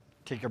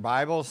Take your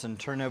Bibles and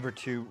turn over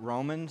to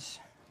Romans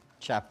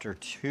chapter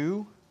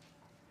 2.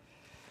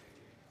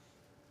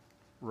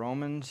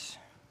 Romans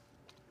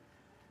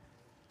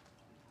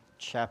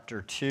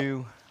chapter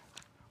 2.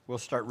 We'll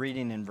start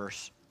reading in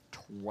verse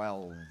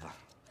 12.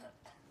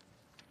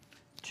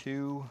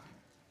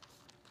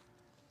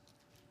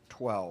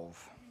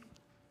 2:12.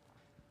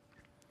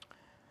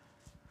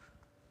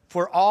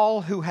 For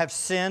all who have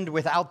sinned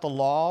without the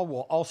law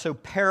will also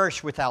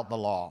perish without the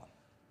law.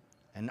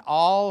 And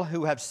all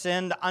who have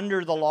sinned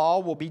under the law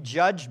will be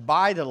judged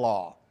by the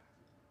law.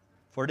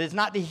 For it is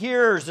not the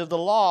hearers of the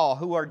law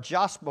who are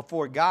just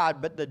before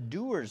God, but the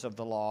doers of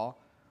the law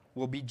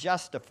will be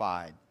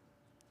justified.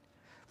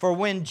 For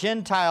when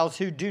Gentiles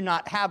who do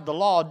not have the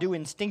law do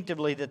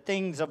instinctively the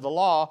things of the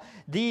law,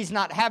 these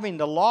not having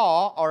the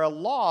law are a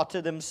law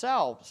to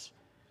themselves,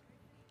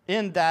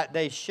 in that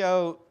they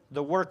show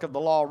the work of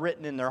the law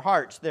written in their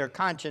hearts, their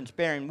conscience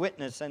bearing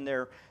witness, and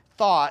their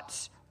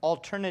thoughts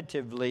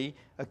alternatively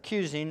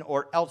accusing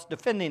or else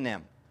defending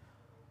them.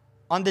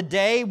 On the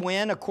day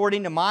when,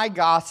 according to my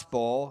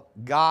gospel,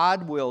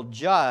 God will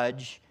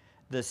judge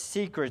the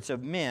secrets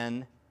of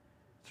men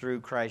through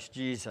Christ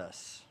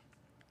Jesus.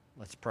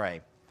 Let's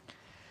pray.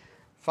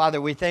 Father,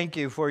 we thank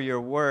you for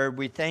your word.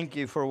 We thank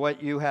you for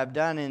what you have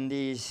done in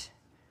these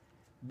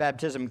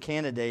baptism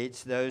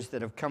candidates, those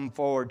that have come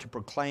forward to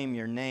proclaim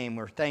your name.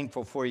 We're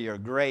thankful for your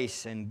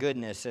grace and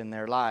goodness in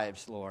their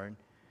lives, Lord.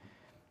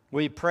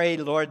 We pray,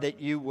 Lord,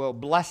 that you will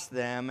bless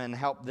them and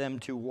help them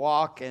to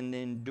walk and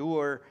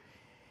endure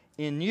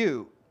in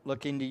you,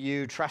 looking to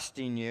you,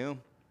 trusting you.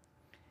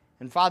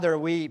 And Father,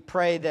 we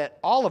pray that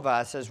all of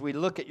us, as we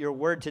look at your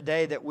word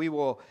today, that we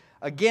will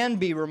again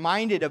be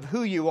reminded of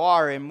who you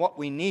are and what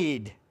we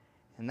need,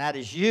 and that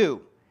is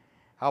you.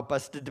 Help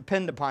us to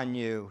depend upon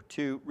you,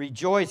 to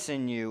rejoice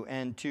in you,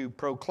 and to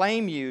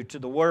proclaim you to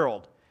the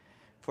world.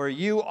 For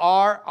you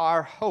are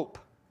our hope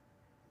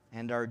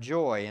and our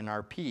joy and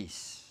our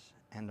peace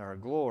and our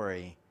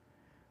glory.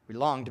 We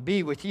long to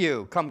be with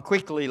you. Come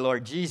quickly,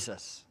 Lord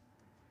Jesus,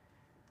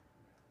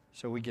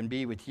 so we can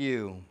be with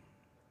you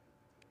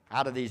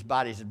out of these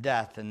bodies of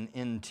death and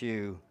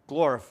into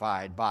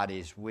glorified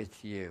bodies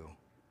with you.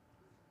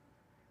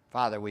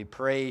 Father, we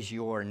praise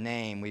your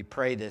name. We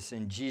pray this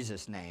in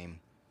Jesus' name.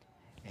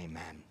 Amen.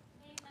 Amen.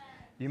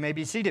 You may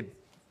be seated.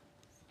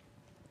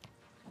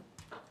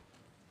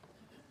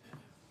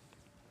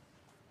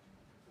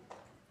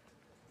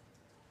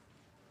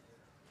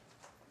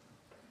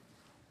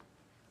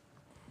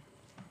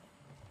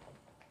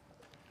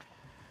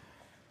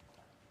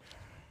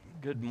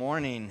 Good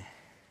morning.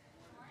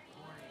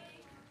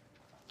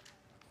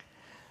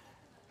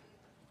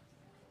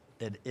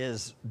 It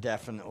is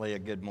definitely a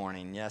good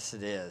morning. Yes,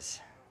 it is.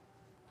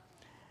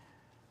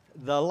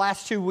 The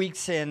last 2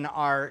 weeks in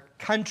our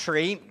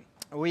country,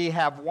 we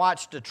have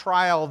watched a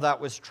trial that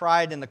was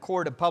tried in the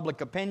court of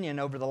public opinion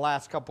over the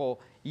last couple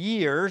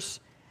years,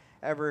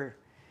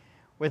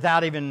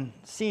 without even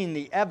seeing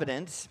the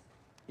evidence.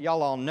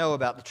 Y'all all know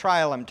about the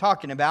trial I'm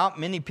talking about.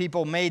 Many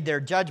people made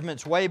their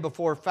judgments way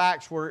before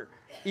facts were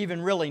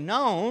even really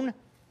known.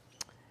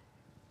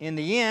 In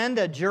the end,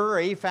 a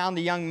jury found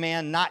the young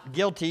man not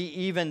guilty,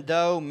 even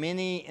though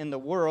many in the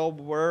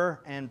world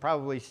were, and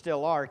probably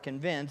still are,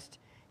 convinced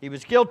he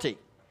was guilty.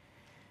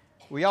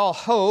 We all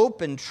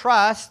hope and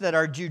trust that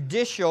our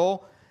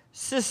judicial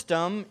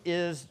system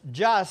is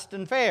just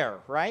and fair,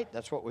 right?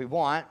 That's what we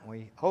want.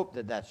 We hope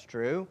that that's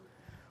true.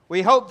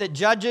 We hope that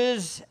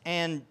judges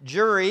and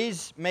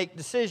juries make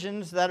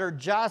decisions that are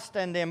just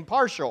and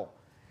impartial.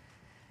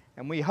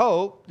 And we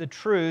hope the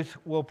truth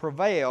will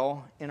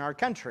prevail in our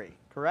country,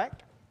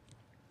 correct?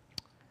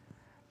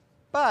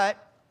 But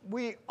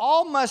we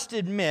all must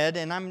admit,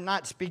 and I'm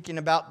not speaking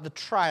about the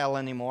trial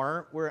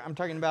anymore, I'm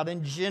talking about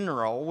in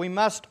general, we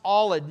must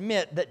all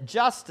admit that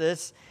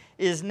justice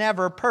is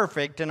never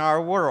perfect in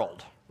our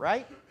world,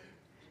 right?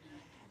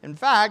 In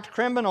fact,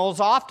 criminals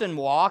often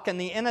walk,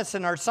 and the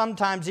innocent are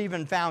sometimes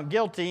even found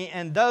guilty,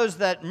 and those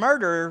that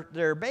murder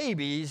their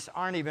babies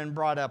aren't even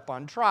brought up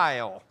on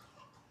trial.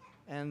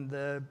 And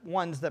the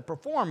ones that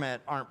perform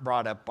it aren't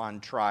brought up on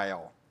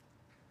trial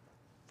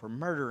for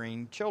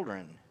murdering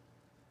children.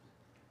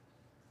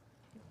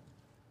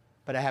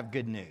 But I have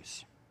good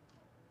news.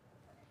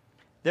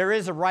 There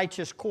is a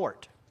righteous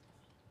court.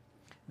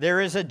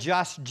 There is a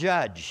just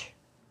judge.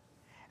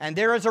 And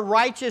there is a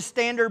righteous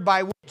standard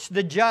by which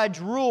the judge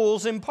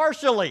rules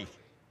impartially.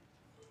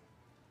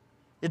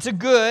 It's a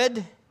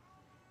good,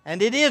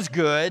 and it is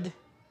good,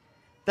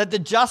 that the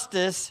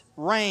justice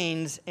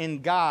reigns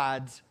in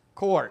God's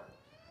court.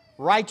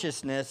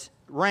 Righteousness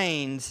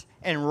reigns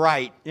and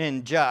right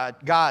in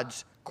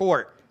God's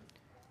court.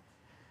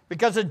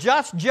 Because a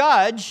just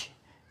judge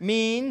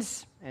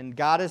means, and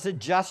God is a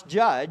just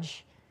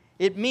judge,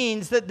 it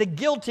means that the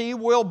guilty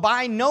will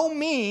by no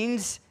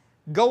means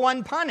go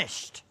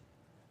unpunished.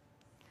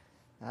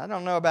 I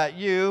don't know about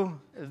you,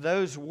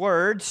 those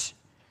words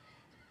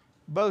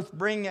both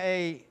bring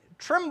a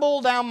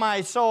tremble down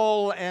my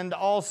soul and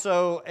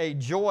also a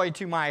joy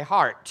to my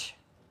heart.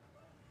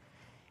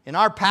 In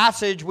our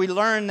passage, we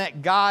learn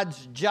that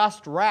God's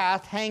just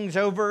wrath hangs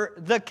over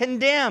the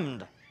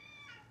condemned.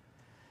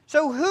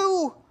 So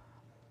who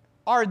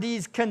are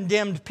these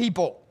condemned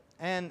people?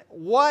 And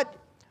what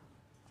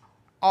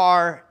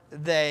are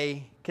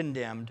they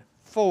condemned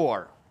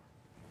for?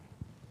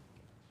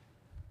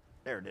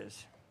 There it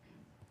is.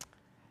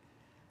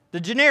 The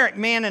generic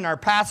man in our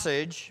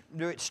passage,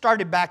 it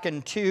started back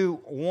in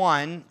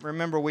 2:1.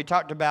 Remember, we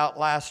talked about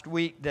last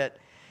week that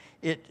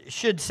it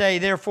should say,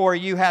 therefore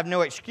you have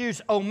no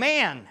excuse, O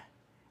man,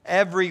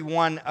 every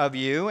one of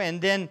you.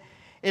 And then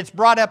it's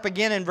brought up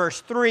again in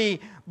verse 3,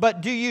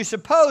 but do you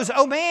suppose,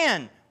 O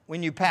man,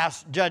 when you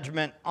pass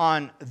judgment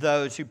on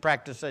those who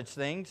practice such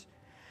things?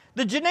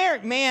 The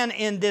generic man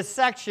in this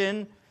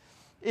section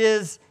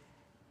is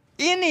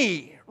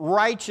any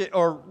righteous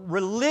or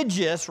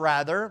religious,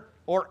 rather,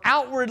 or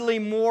outwardly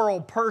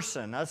moral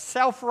person, a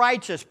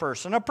self-righteous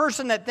person, a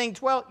person that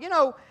thinks, well, you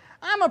know,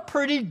 I'm a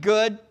pretty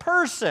good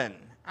person.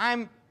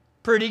 I'm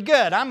pretty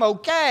good. I'm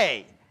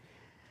okay.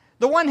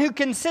 The one who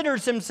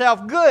considers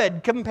himself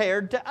good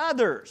compared to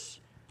others.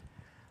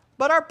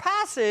 But our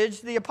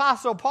passage, the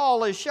Apostle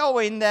Paul is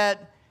showing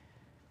that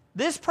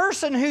this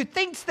person who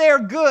thinks they're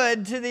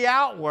good to the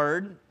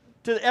outward,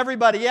 to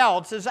everybody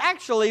else, is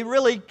actually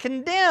really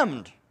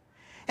condemned.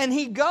 And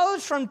he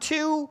goes from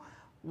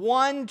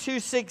 2:1 to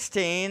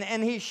 16,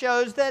 and he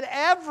shows that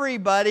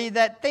everybody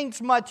that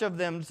thinks much of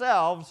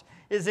themselves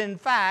is in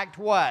fact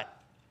what?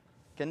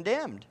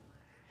 Condemned.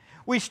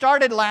 We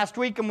started last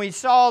week and we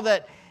saw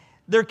that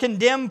they're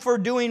condemned for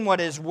doing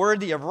what is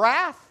worthy of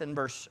wrath in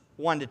verse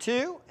 1 to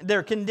 2.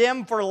 They're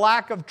condemned for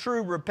lack of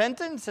true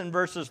repentance in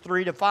verses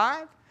 3 to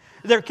 5.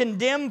 They're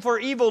condemned for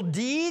evil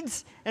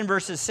deeds in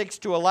verses 6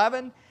 to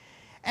 11.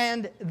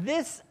 And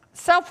this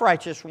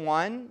self-righteous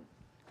one,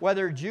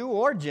 whether Jew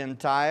or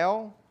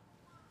Gentile,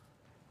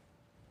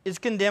 is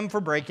condemned for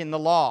breaking the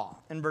law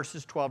in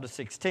verses 12 to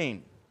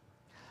 16.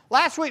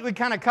 Last week we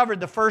kind of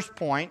covered the first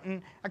point,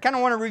 and I kind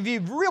of want to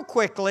review real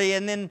quickly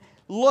and then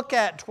look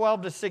at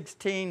 12 to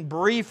 16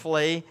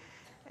 briefly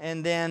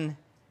and then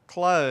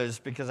close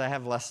because I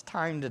have less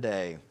time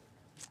today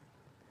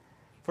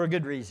for a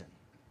good reason.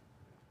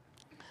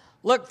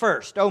 Look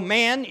first, O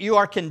man, you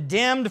are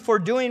condemned for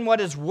doing what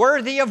is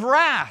worthy of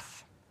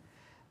wrath.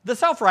 The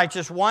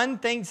self-righteous one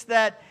thinks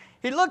that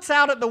he looks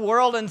out at the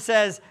world and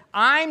says,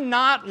 I'm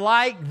not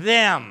like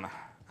them.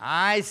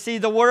 I see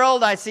the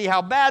world, I see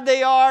how bad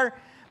they are.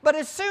 But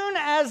as soon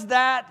as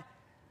that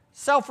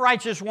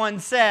self-righteous one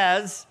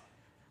says,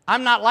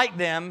 I'm not like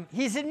them,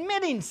 he's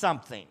admitting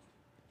something.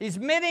 He's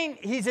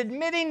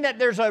admitting that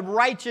there's a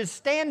righteous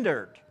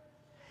standard.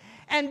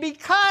 And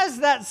because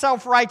that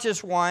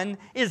self-righteous one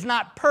is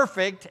not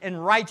perfect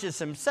and righteous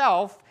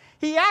himself,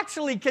 he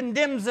actually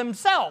condemns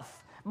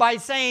himself by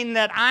saying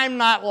that I'm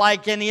not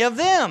like any of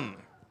them.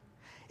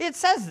 It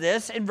says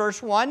this in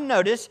verse 1,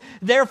 notice,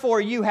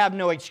 therefore you have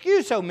no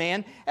excuse, O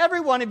man,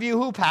 every one of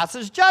you who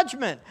passes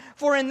judgment.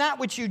 For in that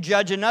which you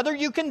judge another,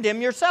 you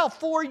condemn yourself.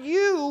 For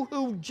you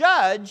who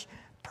judge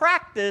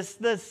practice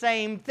the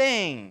same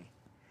thing.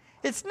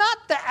 It's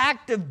not the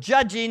act of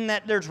judging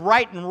that there's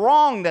right and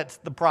wrong that's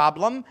the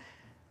problem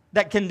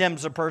that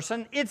condemns a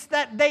person. It's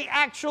that they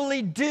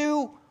actually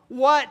do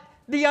what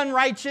the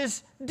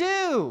unrighteous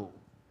do.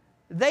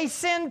 They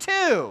sin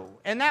too.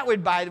 And that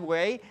would, by the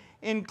way,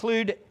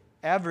 include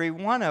every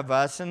one of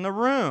us in the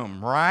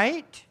room,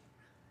 right?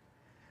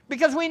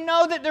 Because we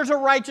know that there's a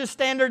righteous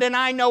standard and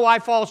I know I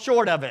fall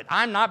short of it.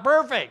 I'm not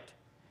perfect.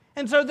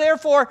 And so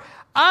therefore,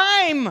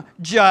 I'm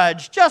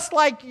judged just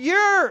like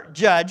you're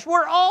judged.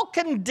 We're all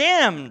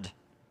condemned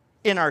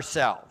in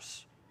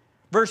ourselves.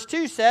 Verse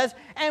 2 says,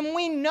 and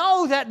we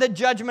know that the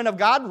judgment of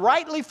God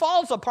rightly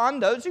falls upon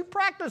those who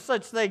practice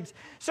such things.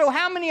 So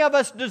how many of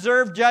us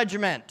deserve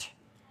judgment?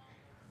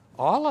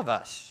 All of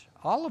us.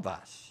 All of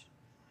us.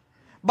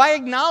 By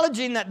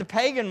acknowledging that the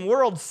pagan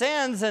world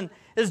sins and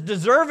is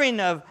deserving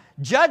of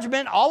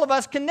judgment, all of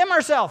us condemn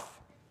ourselves.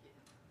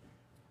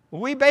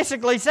 We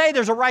basically say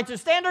there's a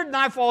righteous standard and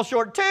I fall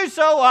short too,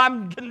 so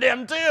I'm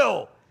condemned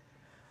too.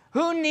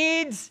 Who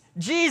needs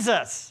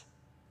Jesus?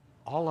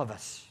 All of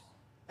us.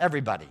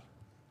 Everybody.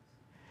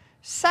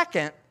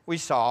 Second, we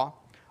saw,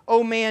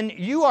 oh man,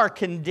 you are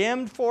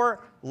condemned for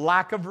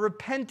lack of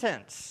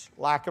repentance.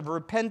 Lack of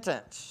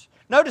repentance.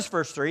 Notice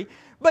verse 3.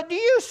 But do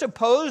you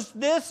suppose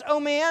this, O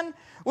man,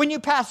 when you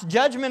pass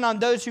judgment on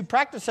those who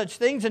practice such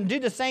things and do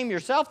the same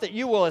yourself, that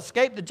you will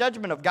escape the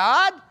judgment of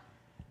God?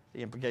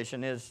 The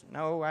implication is,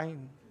 no,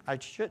 I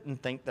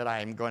shouldn't think that I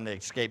am going to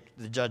escape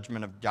the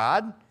judgment of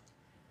God.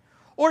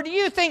 Or do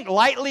you think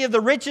lightly of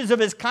the riches of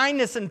his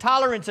kindness and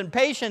tolerance and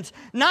patience,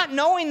 not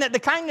knowing that the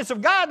kindness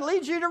of God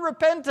leads you to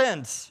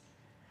repentance?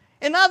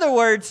 In other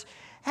words,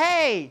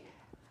 hey,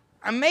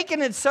 I'm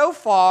making it so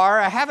far,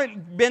 I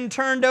haven't been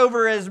turned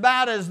over as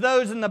bad as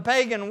those in the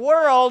pagan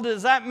world.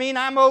 Does that mean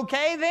I'm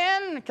okay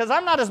then? Because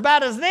I'm not as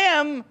bad as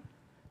them.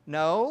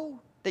 No,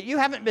 that you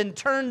haven't been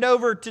turned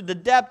over to the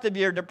depth of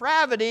your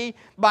depravity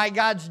by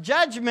God's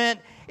judgment.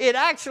 It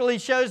actually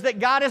shows that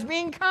God is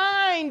being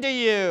kind to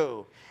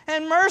you.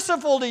 and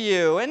merciful to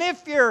you. And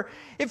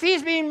if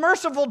he's being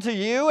merciful to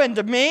you and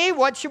to me,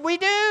 what should we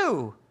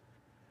do?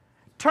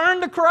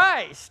 Turn to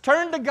Christ.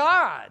 Turn to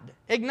God.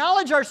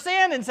 Acknowledge our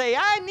sin and say,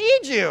 I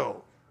need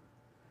you.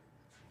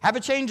 Have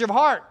a change of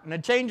heart and a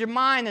change of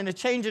mind and a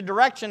change of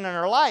direction in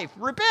our life.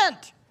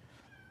 Repent.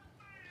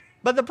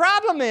 But the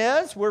problem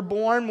is we're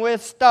born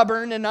with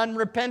stubborn and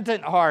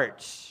unrepentant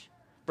hearts.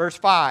 Verse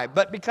 5,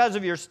 but because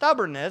of your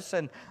stubbornness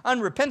and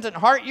unrepentant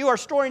heart, you are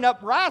storing up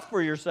wrath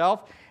for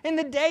yourself in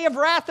the day of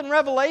wrath and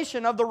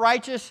revelation of the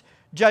righteous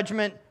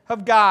judgment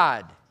of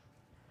God.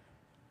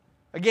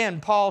 Again,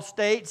 Paul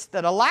states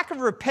that a lack of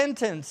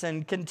repentance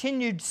and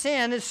continued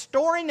sin is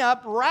storing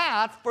up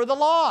wrath for the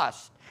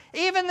lost.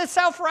 Even the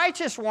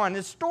self-righteous one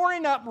is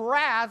storing up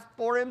wrath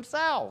for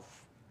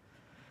himself.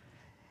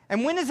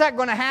 And when is that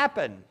going to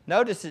happen?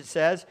 Notice it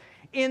says,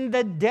 in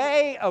the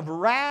day of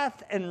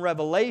wrath and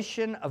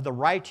revelation of the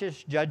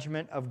righteous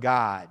judgment of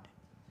God.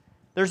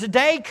 There's a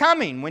day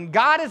coming when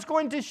God is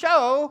going to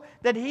show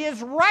that He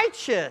is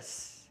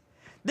righteous.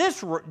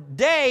 This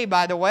day,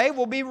 by the way,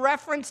 will be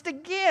referenced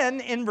again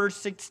in verse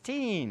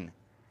 16.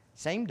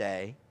 Same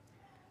day,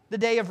 the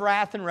day of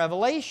wrath and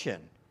revelation.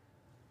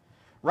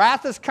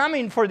 Wrath is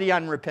coming for the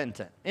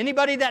unrepentant.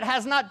 Anybody that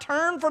has not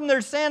turned from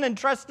their sin and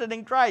trusted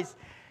in Christ,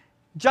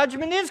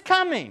 judgment is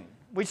coming.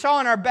 We saw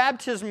in our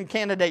baptism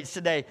candidates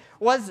today,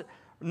 was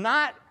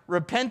not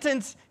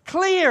repentance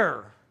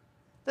clear?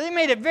 They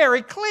made it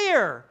very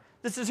clear.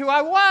 This is who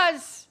I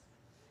was,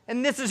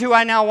 and this is who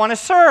I now want to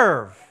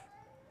serve.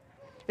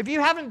 If you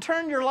haven't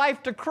turned your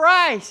life to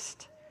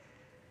Christ,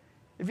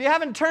 if you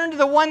haven't turned to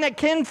the one that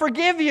can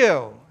forgive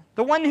you,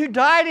 the one who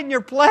died in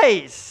your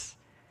place,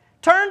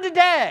 turn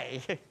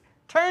today.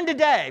 Turn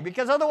today,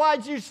 because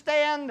otherwise you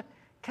stand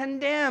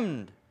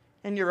condemned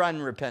in your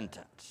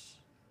unrepentance.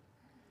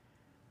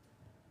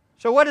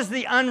 So what does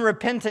the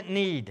unrepentant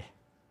need?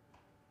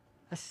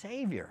 A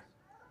Savior.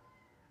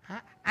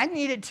 I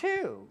need it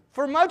too.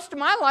 For most of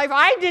my life,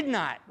 I did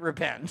not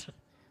repent.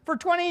 For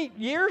 20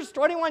 years,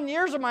 21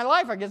 years of my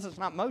life, I guess it's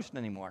not most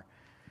anymore.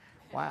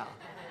 Wow.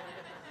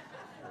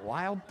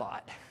 Wild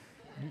thought.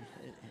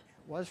 It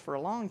was for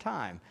a long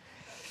time.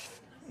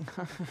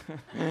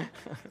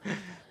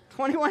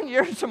 21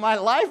 years of my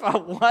life, I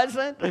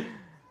wasn't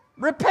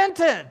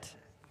repentant.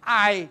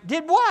 I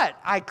did what?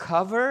 I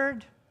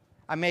covered.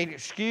 I made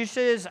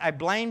excuses. I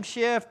blame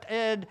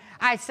shifted.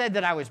 I said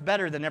that I was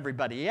better than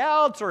everybody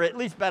else, or at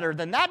least better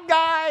than that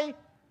guy.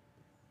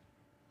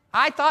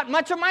 I thought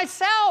much of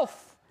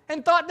myself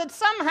and thought that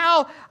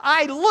somehow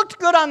I looked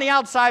good on the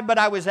outside, but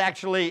I was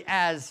actually,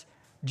 as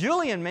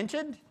Julian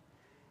mentioned,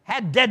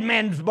 had dead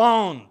man's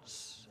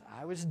bones.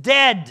 I was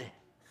dead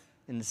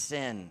in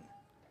sin.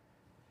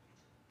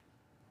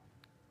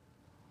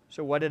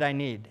 So what did I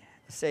need?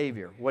 A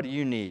Savior. What do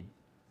you need?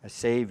 A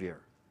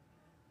Savior.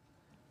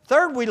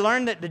 Third, we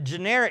learned that the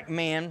generic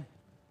man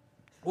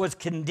was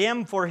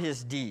condemned for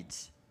his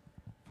deeds.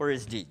 For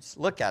his deeds.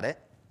 Look at it.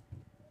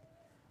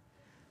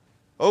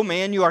 O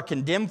man, you are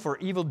condemned for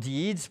evil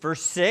deeds.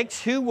 Verse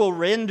 6, who will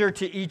render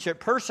to each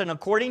person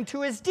according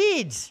to his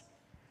deeds?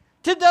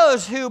 To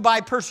those who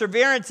by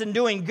perseverance in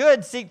doing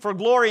good seek for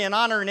glory and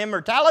honor and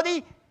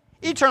immortality,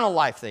 eternal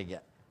life they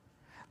get.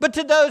 But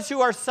to those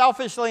who are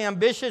selfishly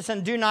ambitious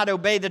and do not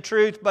obey the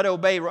truth but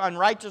obey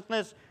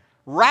unrighteousness,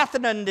 wrath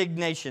and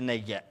indignation they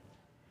get.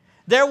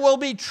 There will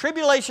be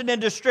tribulation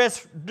and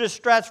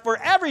distress for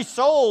every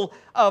soul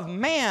of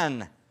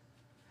man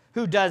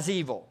who does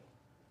evil,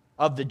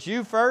 of the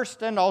Jew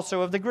first and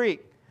also of the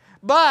Greek.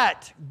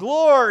 But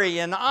glory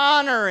and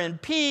honor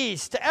and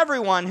peace to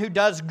everyone who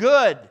does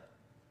good,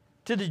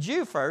 to the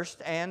Jew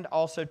first and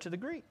also to the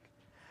Greek.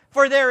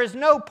 For there is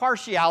no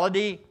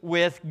partiality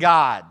with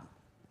God.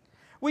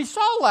 We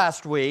saw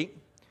last week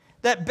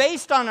that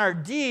based on our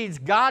deeds,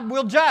 God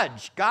will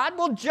judge. God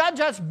will judge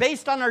us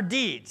based on our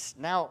deeds.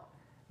 Now,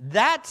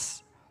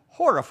 that's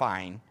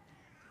horrifying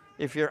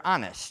if you're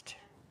honest.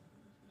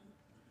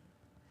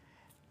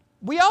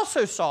 We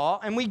also saw,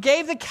 and we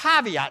gave the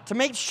caveat to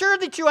make sure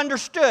that you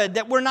understood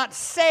that we're not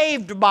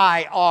saved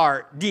by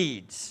our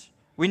deeds.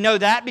 We know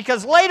that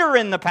because later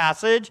in the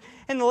passage,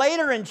 and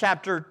later in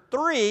chapter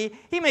 3,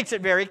 he makes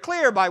it very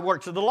clear, by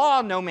works of the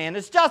law, no man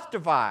is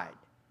justified.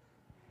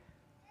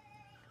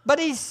 But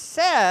he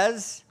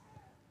says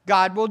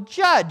God will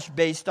judge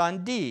based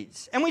on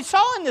deeds. And we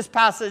saw in this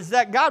passage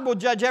that God will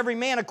judge every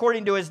man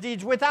according to his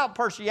deeds without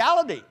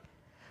partiality.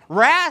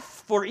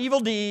 Wrath for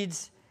evil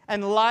deeds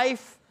and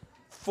life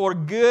for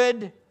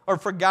good, or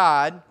for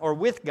God, or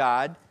with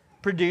God,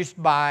 produced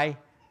by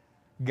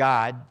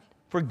God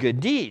for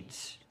good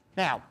deeds.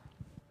 Now,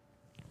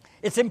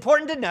 it's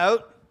important to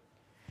note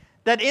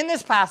that in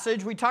this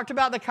passage, we talked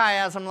about the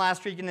chiasm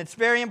last week, and it's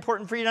very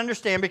important for you to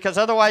understand, because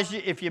otherwise,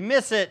 if you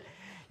miss it,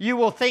 you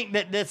will think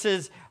that this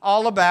is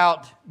all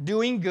about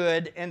doing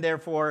good and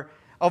therefore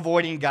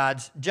avoiding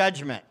God's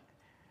judgment.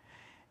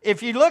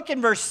 If you look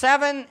in verse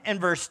 7 and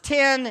verse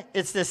 10,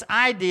 it's this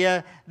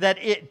idea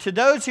that to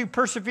those who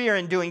persevere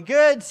in doing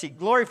good, seek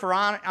glory for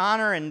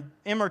honor and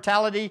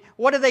immortality,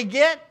 what do they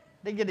get?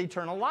 They get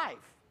eternal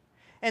life.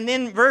 And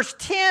then verse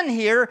 10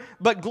 here,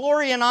 but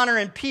glory and honor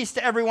and peace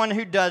to everyone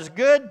who does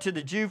good, to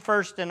the Jew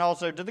first and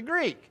also to the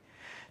Greek.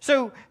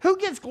 So who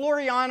gets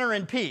glory, honor,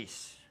 and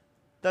peace?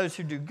 Those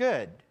who do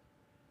good.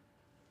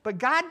 But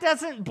God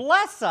doesn't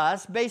bless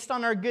us based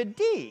on our good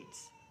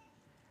deeds.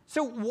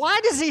 So why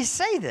does he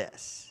say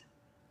this?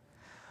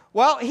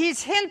 Well,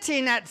 he's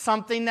hinting at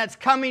something that's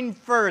coming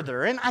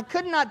further. And I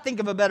could not think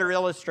of a better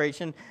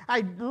illustration.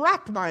 I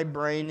racked my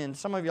brain, and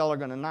some of y'all are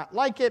going to not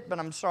like it, but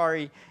I'm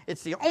sorry.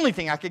 It's the only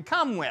thing I could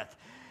come with.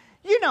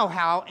 You know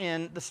how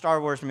in the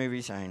Star Wars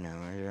movies, I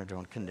know,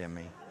 don't condemn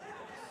me,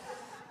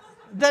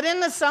 that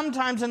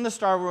sometimes in the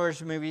Star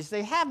Wars movies,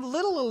 they have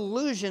little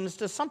allusions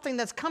to something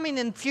that's coming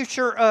in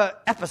future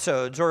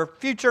episodes or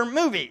future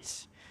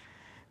movies.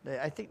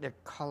 I think they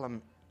call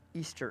them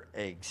Easter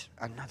eggs.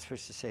 I'm not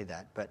supposed to say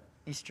that, but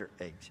Easter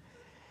eggs.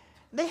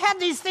 They have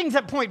these things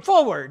that point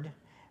forward,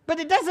 but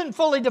it doesn't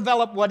fully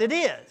develop what it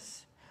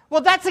is.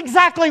 Well, that's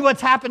exactly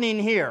what's happening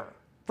here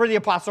for the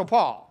Apostle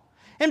Paul.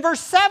 In verse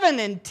 7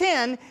 and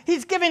 10,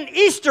 he's given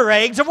Easter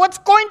eggs of what's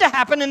going to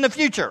happen in the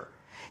future.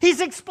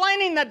 He's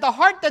explaining that the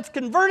heart that's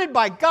converted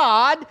by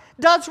God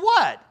does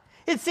what?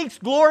 It seeks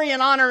glory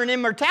and honor and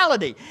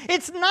immortality.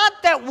 It's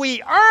not that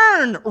we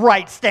earn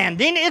right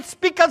standing. It's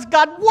because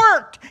God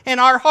worked in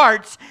our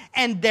hearts,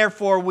 and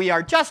therefore we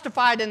are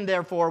justified, and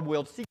therefore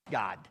we'll seek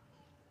God.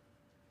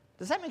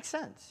 Does that make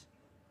sense?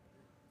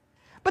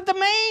 But the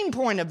main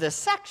point of this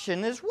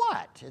section is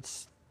what?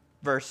 It's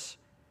verse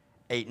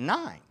 8 and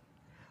 9,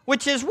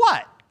 which is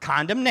what?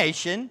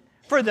 Condemnation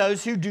for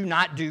those who do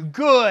not do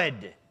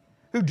good.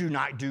 Who do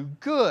not do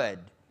good.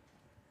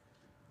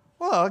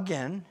 Well,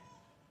 again,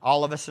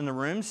 all of us in the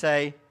room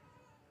say,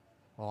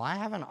 well, I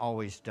haven't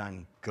always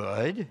done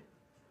good.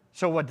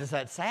 So what does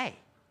that say?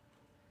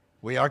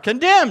 We are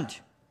condemned.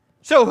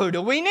 So who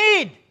do we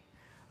need?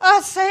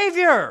 A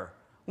Savior.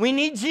 We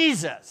need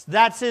Jesus.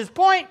 That's his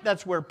point.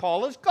 That's where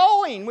Paul is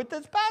going with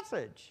this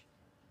passage.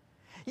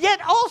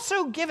 Yet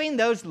also giving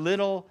those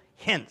little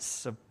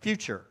hints of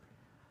future,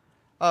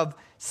 of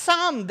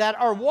some that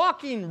are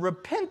walking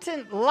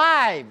repentant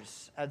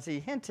lives, as he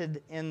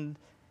hinted in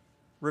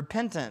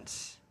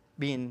repentance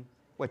being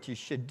what you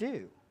should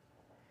do.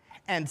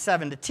 And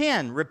 7 to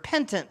 10,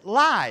 repentant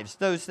lives,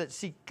 those that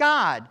seek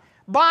God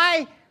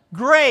by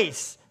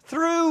grace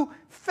through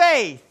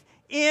faith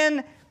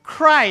in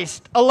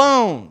Christ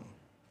alone.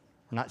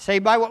 We're not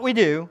saved by what we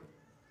do.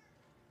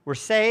 We're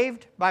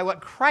saved by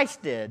what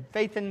Christ did,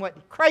 faith in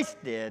what Christ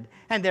did,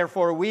 and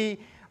therefore we,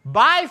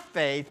 by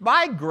faith,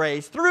 by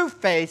grace, through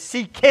faith,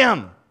 seek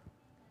him.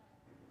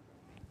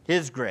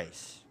 His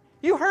grace.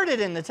 You heard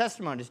it in the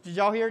testimonies. Did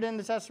y'all hear it in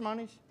the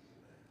testimonies?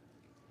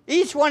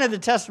 Each one of the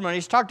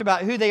testimonies talked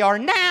about who they are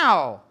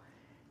now.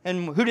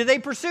 And who do they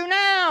pursue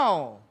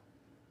now?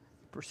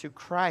 Pursue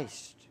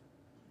Christ.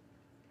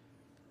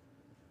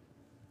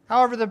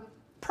 However, the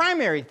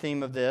primary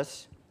theme of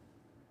this,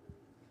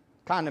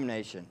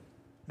 condemnation.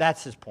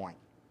 That's his point.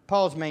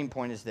 Paul's main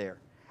point is there.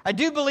 I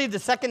do believe the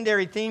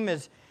secondary theme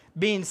is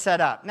being set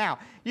up. Now,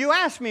 you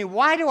ask me,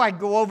 why do I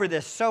go over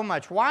this so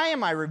much? Why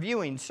am I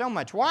reviewing so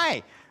much?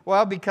 Why?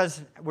 Well,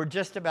 because we're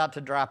just about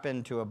to drop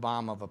into a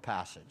bomb of a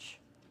passage.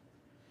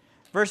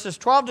 Verses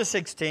 12 to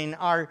 16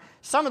 are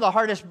some of the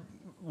hardest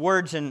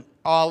words in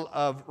all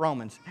of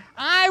Romans.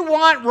 I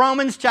want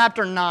Romans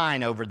chapter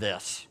 9 over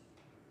this.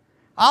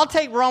 I'll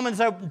take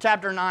Romans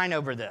chapter 9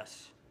 over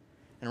this.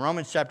 And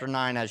Romans chapter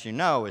 9, as you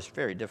know, is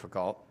very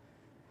difficult.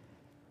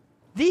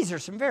 These are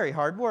some very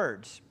hard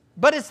words.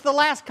 But it's the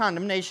last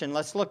condemnation.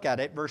 Let's look at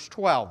it. Verse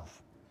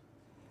 12.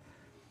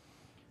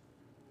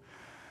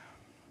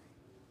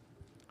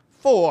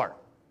 For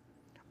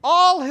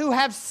all who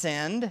have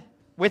sinned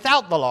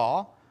without the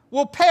law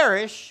will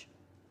perish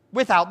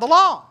without the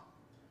law.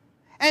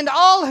 And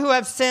all who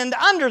have sinned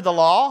under the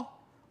law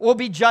will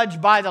be judged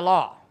by the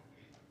law.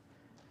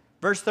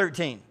 Verse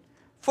 13.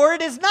 For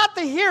it is not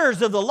the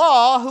hearers of the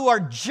law who are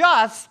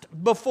just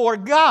before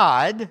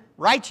God,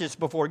 righteous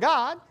before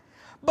God,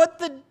 but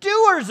the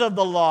doers of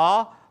the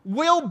law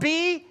will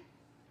be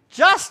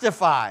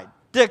justified,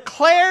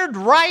 declared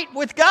right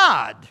with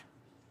God.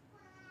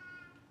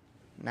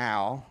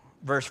 Now,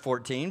 verse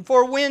 14,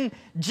 for when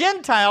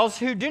Gentiles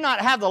who do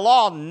not have the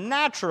law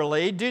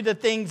naturally do the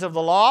things of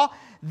the law,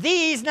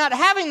 these, not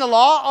having the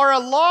law, are a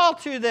law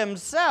to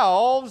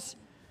themselves,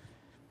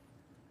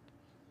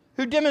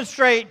 who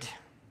demonstrate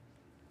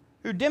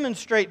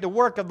the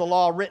work of the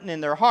law written in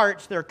their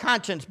hearts, their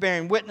conscience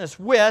bearing witness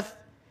with,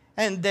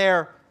 and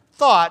their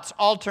thoughts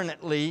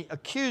alternately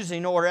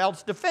accusing or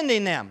else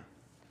defending them.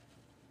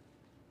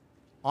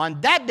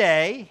 On that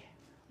day,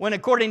 when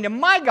according to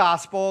my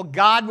gospel,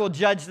 God will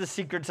judge the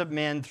secrets of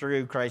men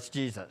through Christ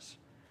Jesus.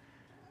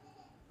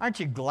 Aren't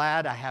you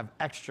glad I have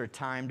extra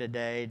time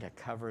today to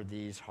cover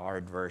these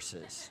hard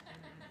verses?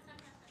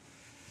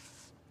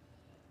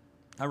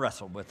 I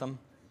wrestled with them.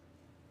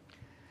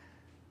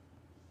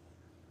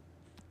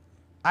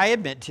 I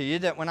admit to you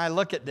that when I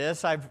look at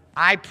this,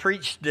 I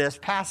preached this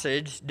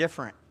passage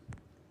different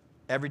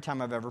every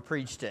time I've ever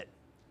preached it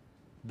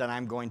than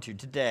I'm going to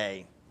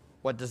today.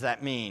 What does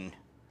that mean?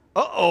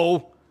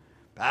 Uh-oh.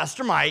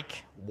 Pastor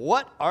Mike,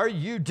 what are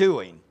you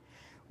doing?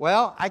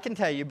 Well, I can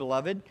tell you,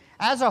 beloved,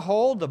 as a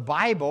whole, the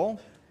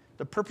Bible,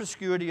 the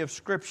perspicuity of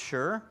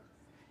Scripture,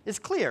 is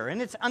clear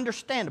and it's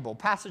understandable.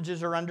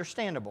 Passages are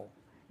understandable.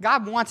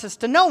 God wants us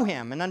to know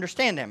Him and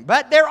understand Him.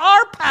 But there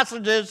are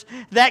passages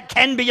that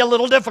can be a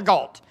little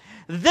difficult.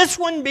 This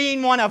one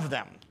being one of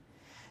them.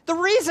 The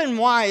reason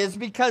why is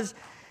because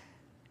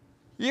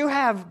you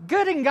have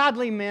good and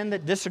godly men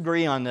that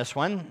disagree on this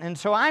one. And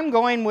so I'm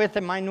going with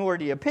a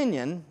minority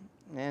opinion.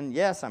 And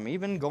yes, I'm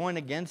even going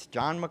against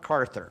John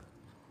MacArthur.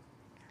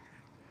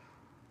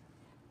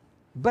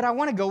 But I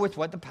want to go with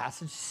what the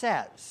passage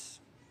says.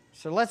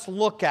 So let's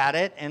look at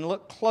it and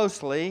look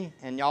closely,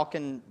 and y'all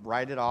can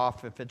write it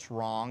off if it's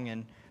wrong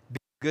and be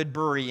good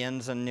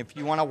Bereans. And if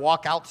you want to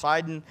walk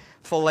outside and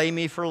fillet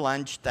me for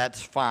lunch,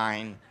 that's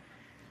fine.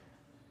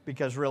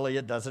 Because really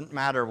it doesn't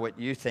matter what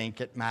you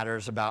think. It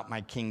matters about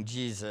my King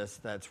Jesus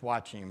that's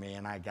watching me,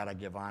 and I got to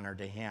give honor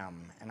to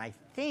Him. And I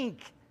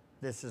think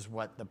this is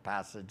what the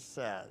passage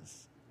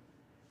says.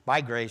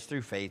 By grace,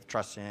 through faith,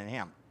 trusting in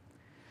Him.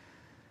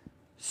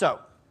 So,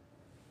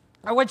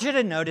 I want you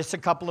to notice a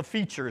couple of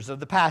features of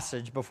the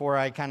passage before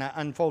I kind of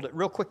unfold it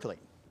real quickly.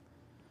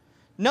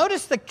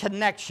 Notice the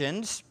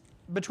connections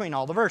between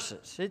all the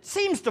verses. It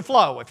seems to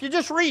flow. If you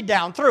just read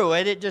down through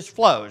it, it just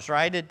flows,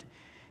 right?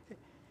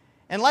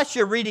 Unless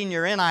you're reading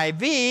your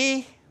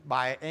NIV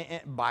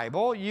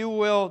Bible, you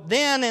will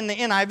then in the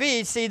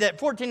NIV see that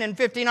 14 and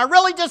 15 are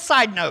really just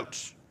side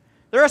notes.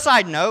 They're a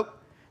side note.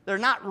 They're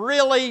not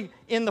really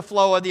in the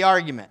flow of the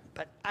argument.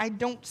 But I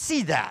don't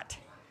see that.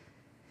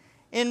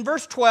 In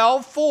verse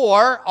 12,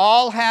 for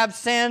all have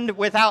sinned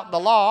without the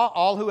law,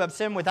 all who have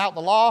sinned without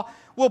the law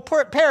will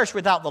perish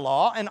without the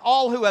law, and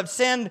all who have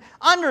sinned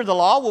under the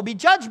law will be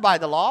judged by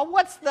the law.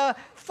 What's the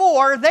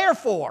for,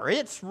 therefore?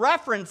 It's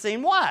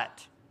referencing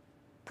what?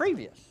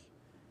 Previous.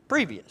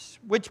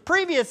 Which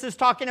previous is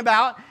talking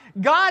about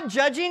God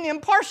judging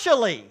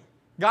impartially.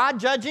 God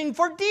judging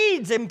for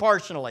deeds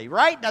impartially,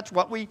 right? That's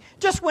what we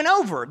just went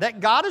over, that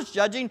God is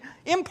judging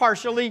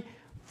impartially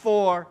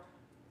for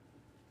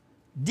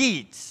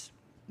deeds.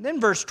 Then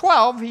verse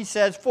 12, he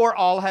says, for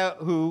all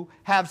who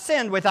have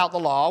sinned without the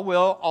law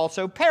will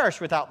also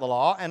perish without the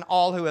law, and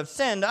all who have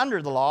sinned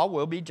under the law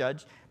will be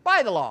judged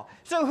by the law.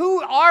 So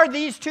who are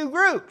these two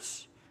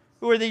groups?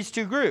 Who are these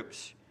two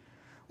groups?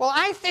 Well,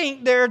 I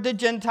think they're the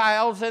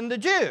Gentiles and the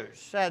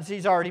Jews, as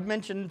he's already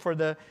mentioned, for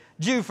the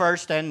Jew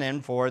first and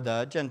then for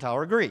the Gentile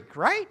or Greek,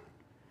 right?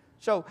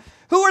 So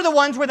who are the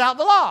ones without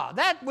the law?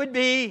 That would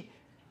be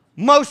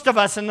most of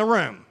us in the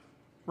room,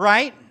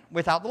 right?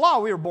 Without the law.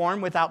 We were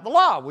born without the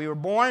law. We were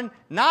born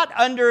not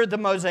under the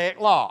Mosaic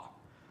law.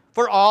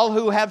 For all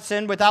who have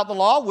sinned without the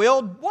law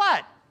will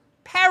what?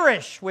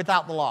 Perish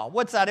without the law.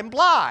 What's that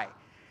imply?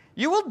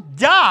 You will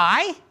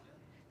die.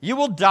 You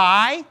will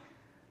die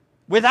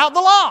without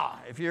the law.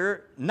 If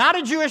you're not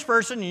a Jewish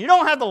person and you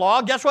don't have the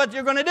law, guess what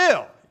you're going to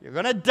do? You're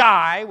going to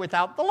die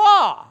without the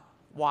law.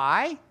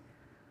 Why?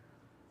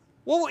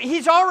 Well,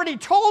 he's already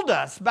told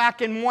us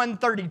back in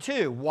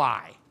 132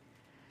 why.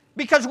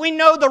 Because we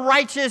know the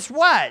righteous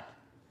what?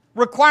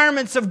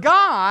 Requirements of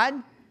God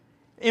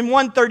in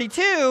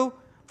 132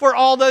 for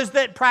all those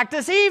that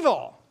practice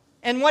evil.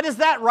 And what is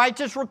that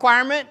righteous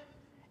requirement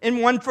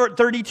in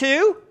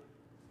 132?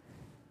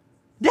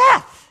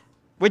 Death,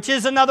 which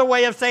is another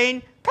way of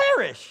saying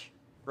perish,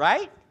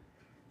 right?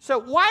 So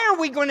why are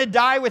we going to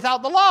die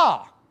without the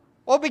law?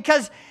 Well,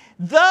 because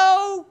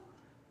though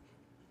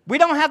we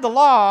don't have the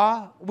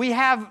law, we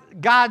have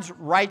God's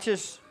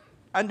righteous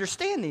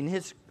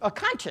understanding, a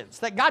conscience,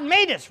 that God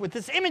made us with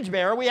this image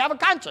bearer. We have a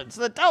conscience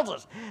that tells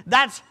us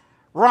that's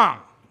wrong,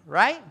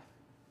 right?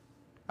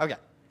 Okay.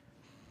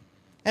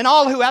 And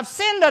all who have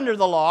sinned under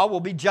the law will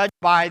be judged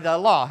by the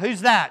law.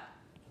 Who's that?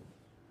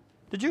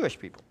 The Jewish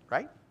people,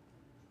 right?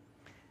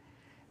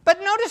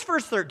 But notice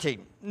verse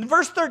 13.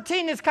 Verse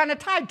 13 is kind of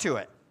tied to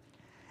it.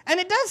 And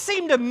it does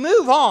seem to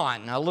move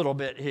on a little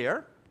bit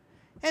here.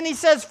 And he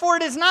says, for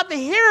it is not the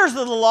hearers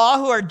of the law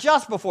who are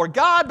just before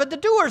God, but the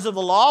doers of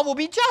the law will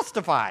be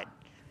justified.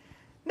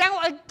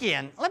 Now,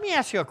 again, let me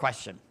ask you a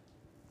question.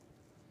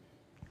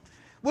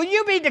 Will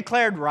you be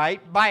declared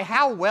right by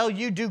how well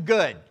you do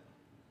good?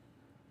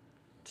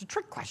 It's a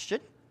trick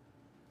question.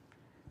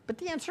 But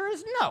the answer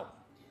is no.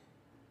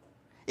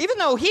 Even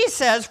though he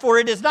says, for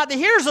it is not the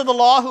hearers of the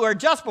law who are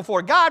just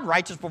before God,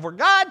 righteous before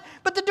God,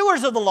 but the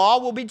doers of the law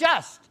will be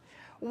just.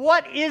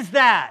 What is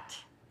that?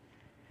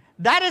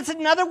 That is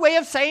another way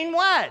of saying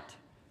what?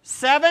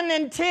 7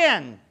 and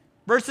 10.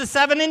 Verses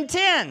 7 and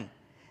 10.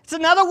 It's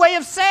another way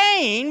of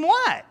saying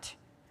what?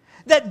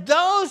 That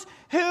those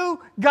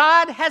who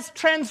God has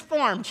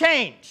transformed,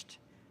 changed,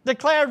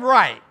 declared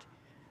right,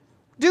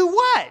 do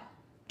what?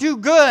 Do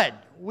good.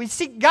 We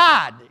seek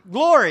God,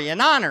 glory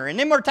and honor and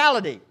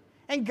immortality.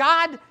 And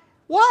God,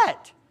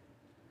 what?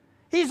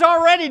 He's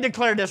already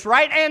declared us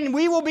right, and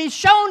we will be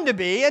shown to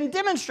be and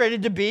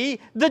demonstrated to be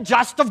the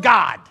just of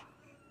God.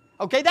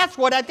 Okay, that's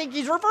what I think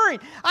he's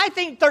referring. I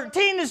think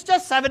 13 is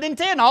just 7 and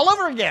 10 all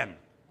over again,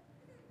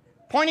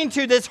 pointing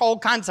to this whole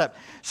concept.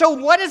 So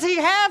what does he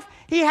have?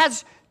 He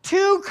has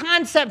two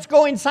concepts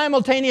going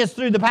simultaneous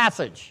through the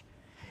passage.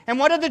 And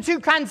what are the two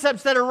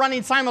concepts that are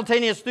running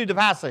simultaneous through the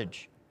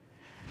passage?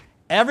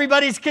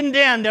 Everybody's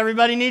condemned.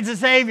 Everybody needs a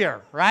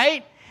Savior,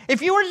 right?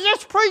 If you were to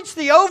just preach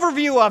the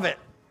overview of it,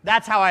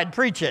 that's how I'd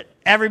preach it.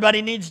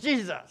 Everybody needs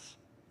Jesus.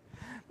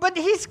 But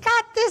he's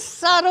got this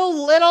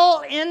subtle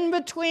little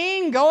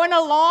in-between going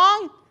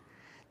along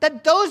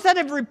that those that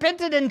have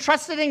repented and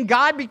trusted in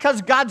God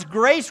because God's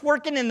grace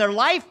working in their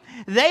life,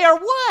 they are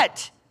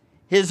what?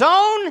 His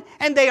own,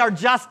 and they are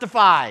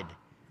justified.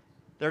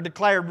 They're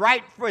declared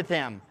right with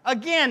him.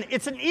 Again,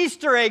 it's an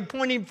Easter egg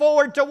pointing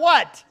forward to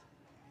what?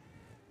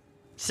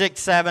 6,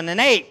 7, and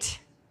 8.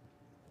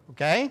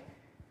 Okay?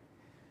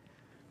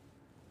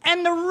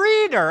 And the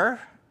reader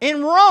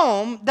in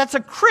Rome that's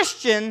a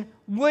Christian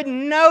would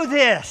know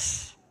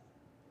this.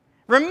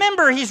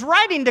 Remember, he's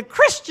writing to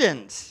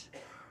Christians.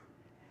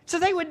 So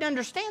they wouldn't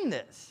understand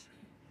this.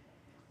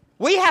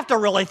 We have to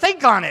really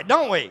think on it,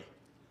 don't we?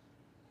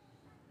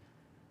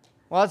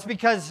 Well, it's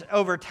because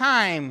over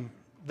time,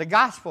 the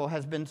gospel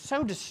has been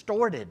so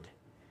distorted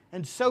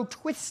and so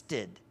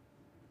twisted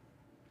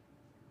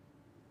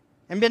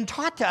and been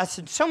taught to us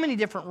in so many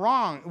different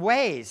wrong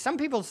ways. Some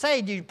people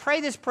say, do you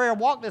pray this prayer,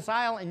 walk this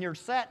aisle, and you're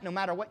set no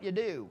matter what you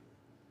do?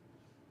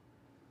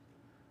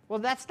 Well,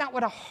 that's not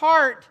what a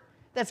heart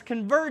that's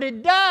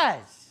converted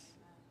does.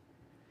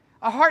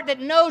 A heart that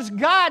knows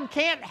God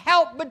can't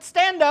help but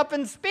stand up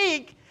and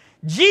speak,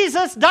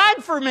 Jesus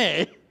died for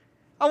me.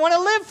 I want to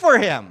live for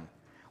him,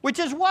 which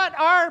is what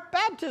our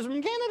baptism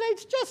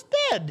candidates just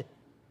did.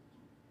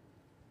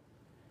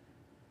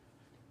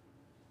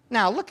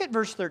 Now, look at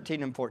verse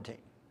 13 and 14.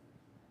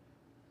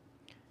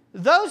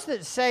 Those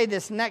that say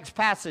this next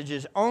passage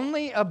is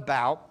only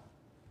about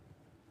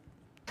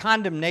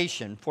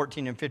condemnation,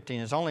 14 and 15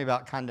 is only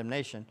about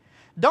condemnation,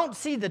 don't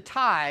see the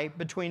tie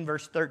between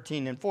verse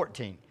 13 and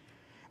 14.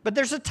 But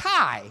there's a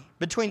tie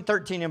between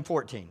 13 and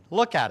 14.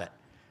 Look at it.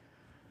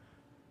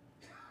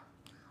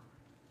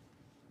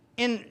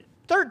 In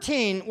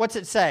 13, what's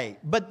it say?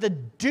 But the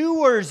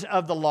doers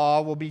of the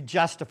law will be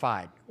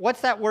justified.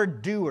 What's that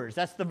word doers?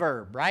 That's the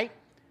verb, right?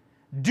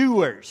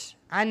 Doers.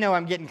 I know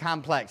I'm getting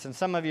complex, and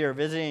some of you are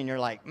visiting and you're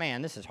like,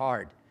 man, this is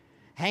hard.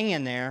 Hang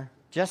in there.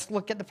 Just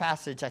look at the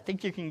passage. I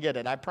think you can get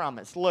it. I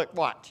promise. Look,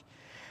 watch.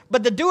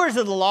 But the doers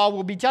of the law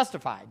will be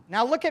justified.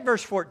 Now look at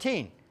verse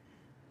 14.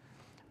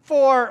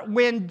 For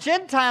when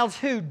Gentiles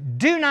who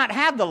do not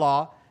have the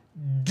law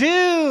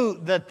do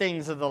the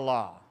things of the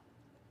law.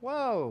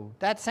 Whoa,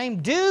 that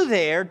same do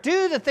there,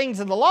 do the things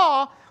of the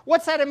law,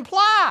 what's that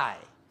imply?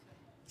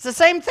 It's the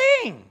same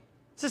thing.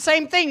 It's the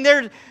same thing.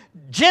 They're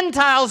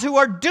Gentiles who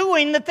are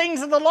doing the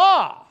things of the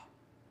law.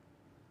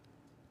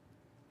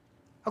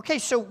 Okay,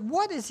 so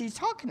what is he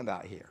talking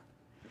about here?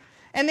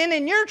 And then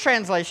in your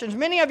translations,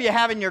 many of you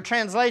have in your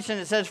translation,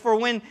 it says, for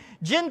when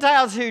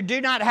Gentiles who do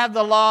not have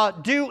the law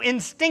do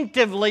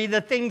instinctively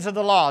the things of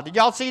the law. Did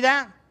y'all see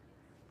that?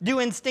 Do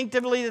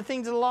instinctively the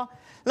things of the law?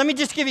 Let me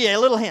just give you a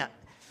little hint.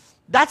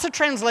 That's a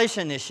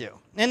translation issue.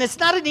 And it's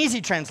not an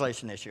easy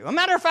translation issue. A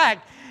matter of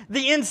fact,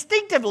 the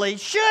instinctively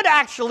should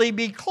actually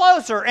be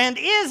closer and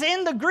is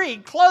in the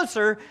Greek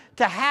closer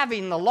to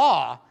having the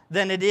law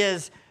than it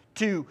is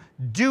to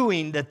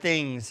doing the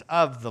things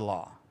of the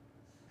law.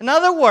 In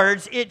other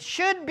words, it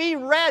should be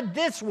read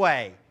this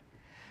way.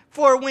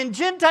 For when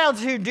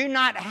Gentiles who do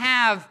not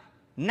have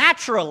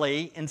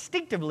naturally,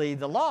 instinctively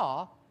the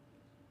law,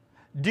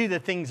 do the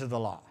things of the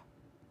law.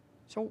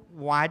 So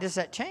why does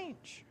that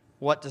change?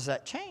 What does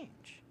that change?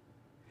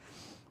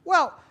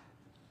 Well,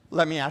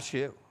 let me ask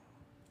you.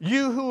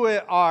 You who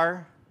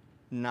are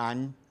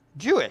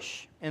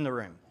non-Jewish in the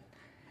room,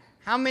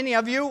 how many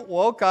of you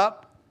woke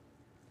up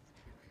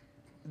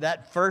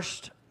that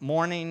first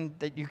morning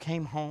that you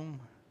came home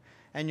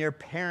and your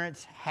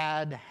parents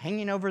had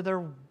hanging over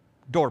their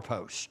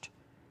doorpost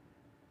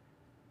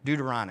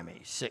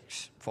Deuteronomy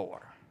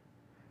 6:4?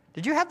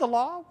 Did you have the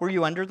law? Were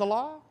you under the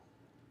law?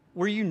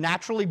 Were you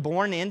naturally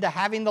born into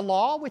having the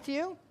law with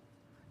you?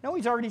 No,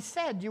 he's already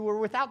said you were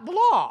without the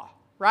law,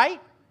 right?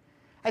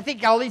 I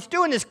think all he's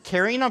doing is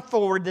carrying on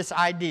forward this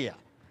idea.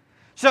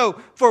 So,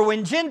 for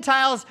when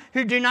Gentiles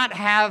who do not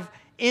have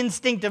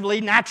instinctively,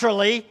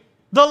 naturally,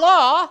 the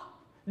law,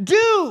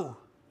 do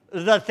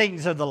the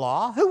things of the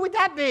law. Who would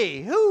that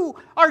be? Who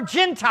are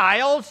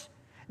Gentiles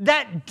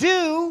that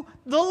do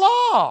the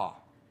law?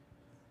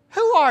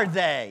 Who are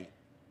they?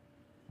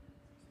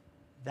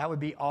 That would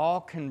be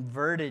all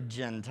converted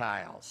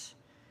Gentiles.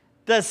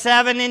 The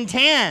 7 and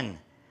 10.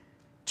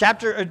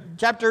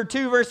 Chapter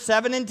 2, verse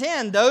 7 and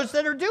 10. Those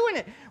that are doing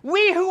it.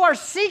 We who are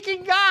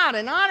seeking God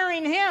and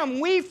honoring him,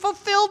 we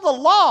fulfill the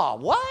law.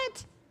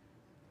 What?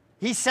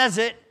 He says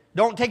it.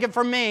 Don't take it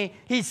from me.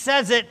 He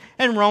says it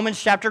in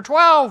Romans chapter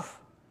 12.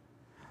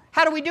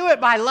 How do we do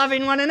it? By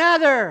loving one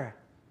another.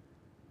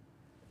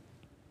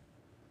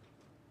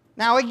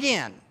 Now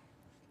again,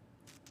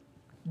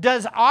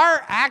 does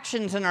our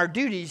actions and our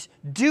duties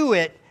do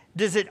it?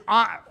 Does it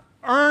earn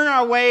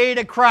our way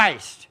to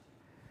Christ?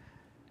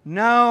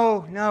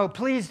 No,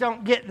 please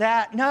don't get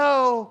that.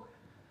 No,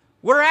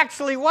 we're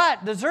actually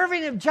what?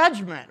 Deserving of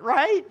judgment,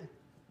 right?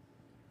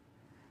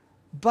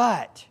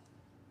 But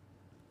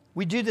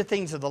we do the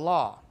things of the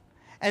law.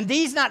 And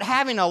these not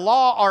having a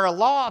law are a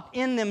law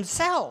in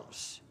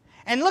themselves.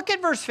 And look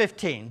at verse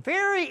 15.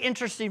 Very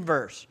interesting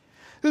verse.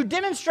 Who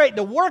demonstrate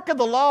the work of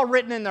the law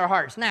written in their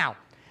hearts. Now,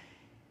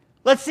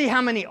 let's see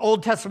how many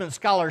Old Testament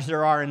scholars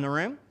there are in the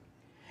room.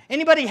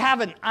 Anybody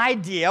have an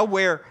idea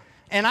where,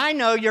 and I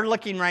know you're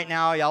looking right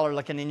now, y'all are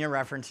looking in your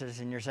references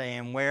and you're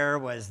saying, where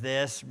was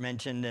this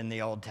mentioned in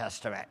the Old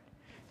Testament?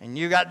 And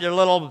you got your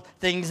little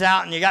things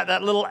out, and you got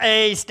that little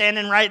A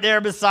standing right there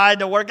beside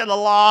the work of the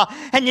law,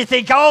 and you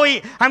think, oh,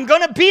 I'm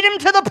going to beat him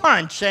to the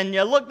punch. And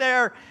you look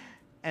there,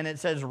 and it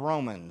says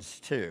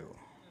Romans 2.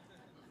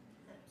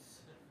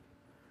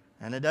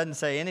 And it doesn't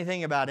say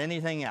anything about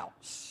anything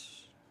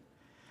else.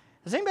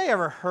 Has anybody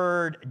ever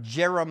heard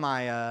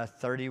Jeremiah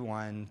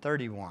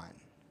 31:31?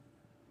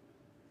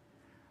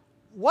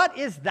 What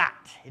is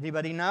that?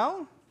 Anybody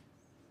know?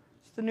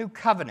 It's the new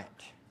covenant.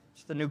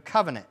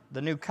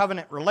 The new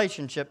covenant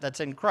relationship that's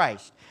in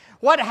Christ.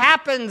 What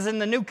happens in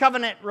the new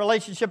covenant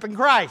relationship in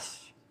Christ?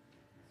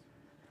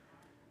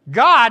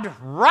 God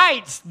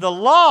writes the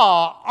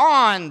law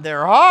on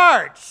their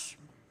hearts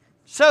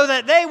so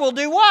that they will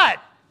do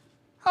what?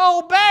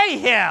 Obey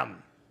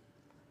Him.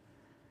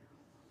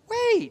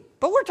 Wait,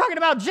 but we're talking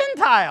about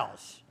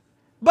Gentiles.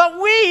 But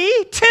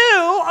we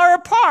too are a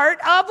part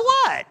of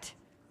what?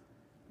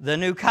 The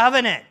new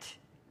covenant.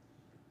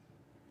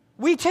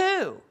 We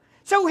too.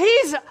 So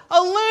he's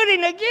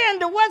alluding again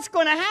to what's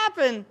going to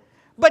happen,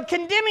 but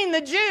condemning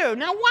the Jew.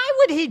 Now, why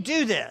would he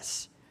do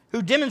this?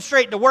 Who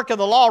demonstrate the work of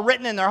the law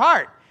written in their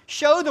heart.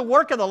 Show the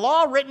work of the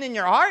law written in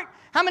your heart?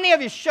 How many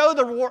of you show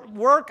the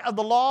work of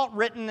the law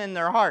written in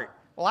their heart?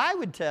 Well, I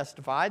would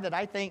testify that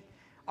I think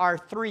our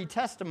 3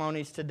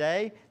 testimonies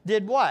today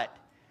did what?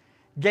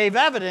 Gave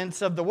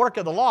evidence of the work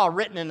of the law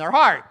written in their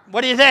heart.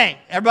 What do you think?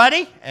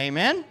 Everybody?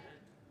 Amen?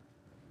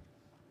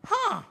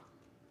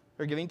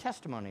 They're giving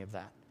testimony of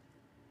that.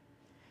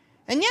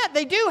 And yet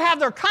they do have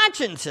their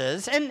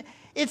consciences, and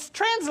it's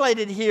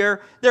translated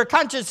here, their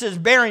consciences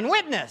bearing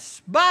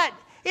witness. But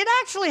it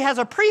actually has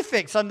a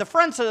prefix on the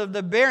front of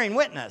the bearing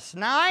witness.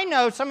 Now, I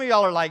know some of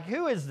y'all are like,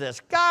 who is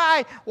this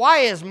guy? Why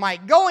is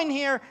Mike going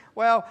here?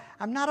 Well,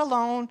 I'm not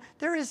alone.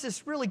 There is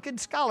this really good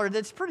scholar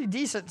that's pretty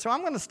decent, so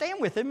I'm going to stand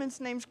with him. His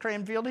name's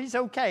Cranfield. He's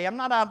okay. I'm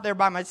not out there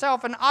by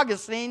myself. And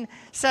Augustine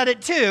said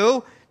it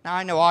too. Now,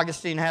 I know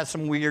Augustine has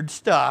some weird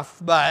stuff,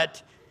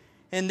 but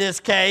in this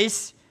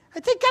case, I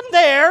think I'm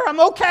there.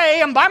 I'm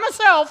okay. I'm by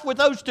myself with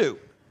those 2.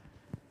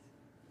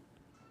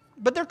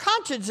 But their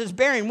conscience is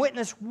bearing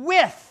witness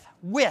with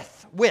what?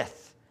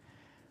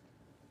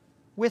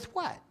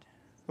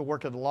 The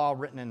work of the law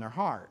written in their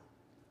heart.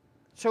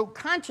 So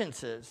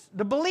consciences,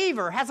 the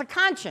believer has a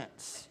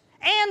conscience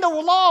and the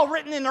law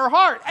written in their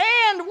heart.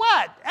 And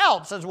what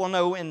else, as we'll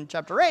know in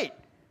chapter 8?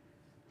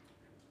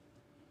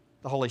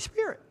 The Holy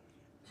Spirit.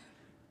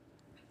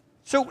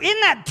 So in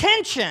that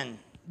tension,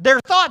 their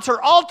thoughts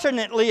are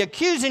alternately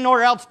accusing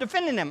or else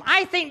defending them.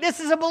 I think this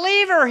is a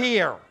believer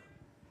here.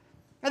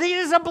 I think it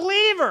is a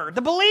believer.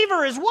 The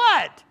believer is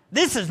what?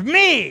 This is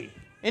me.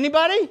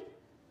 Anybody?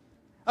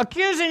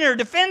 Accusing or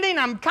defending,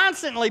 I'm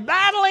constantly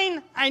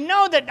battling. I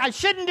know that I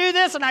shouldn't do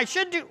this and I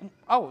should do...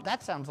 Oh,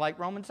 that sounds like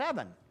Romans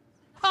 7.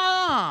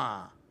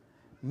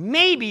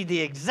 Maybe the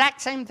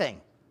exact same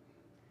thing.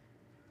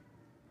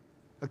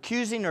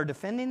 Accusing or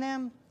defending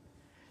them.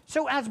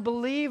 So as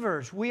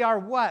believers, we are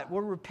what?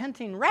 We're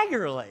repenting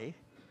regularly.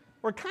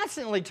 We're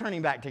constantly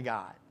turning back to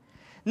God.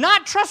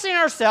 Not trusting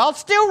ourselves,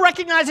 still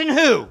recognizing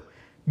who?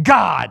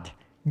 God.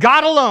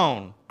 God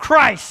alone.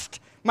 Christ,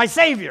 my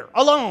Savior,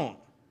 alone.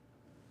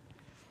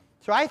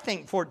 So I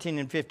think 14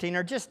 and 15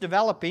 are just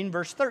developing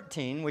verse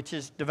 13, which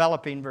is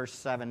developing verse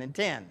 7 and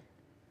 10.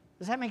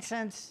 Does that make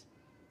sense?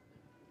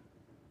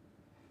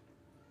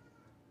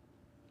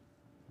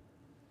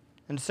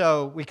 And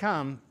so we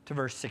come to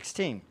verse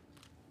 16.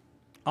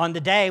 On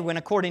the day when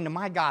according to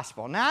my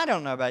gospel. Now, I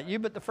don't know about you,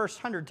 but the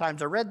first 100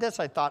 times I read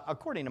this, I thought,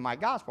 according to my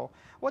gospel,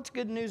 what's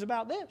good news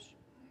about this?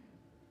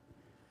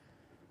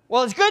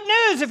 Well, it's good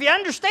news if you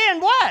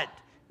understand what?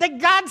 That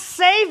God's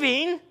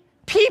saving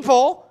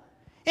people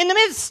in the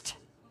midst.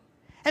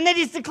 And that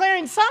He's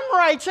declaring some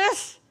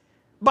righteous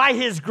by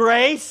His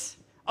grace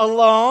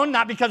alone,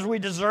 not because we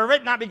deserve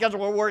it, not because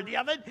we're worthy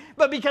of it,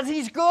 but because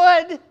He's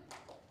good.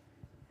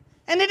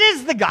 And it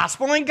is the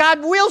gospel, and God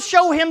will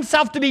show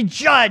Himself to be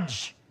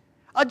judge.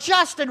 A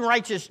just and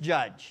righteous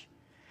judge.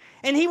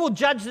 And He will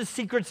judge the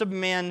secrets of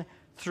men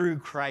through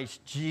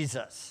Christ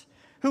Jesus,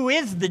 who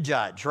is the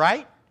judge,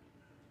 right?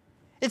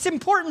 It's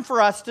important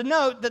for us to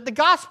note that the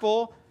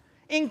gospel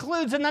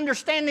includes an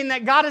understanding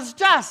that God is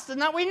just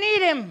and that we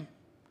need Him.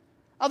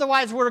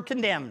 Otherwise, we're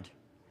condemned.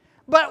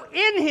 But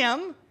in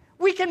Him,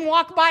 we can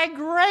walk by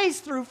grace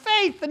through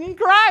faith in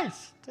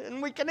Christ,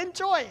 and we can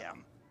enjoy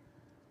Him.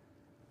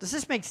 Does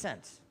this make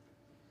sense?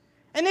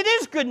 And it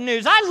is good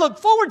news. I look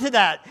forward to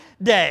that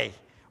day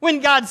when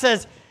God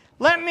says,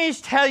 let me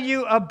tell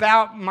you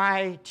about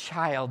my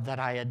child that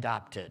I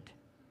adopted.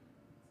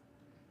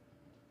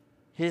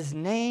 His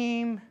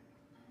name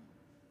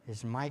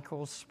is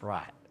Michael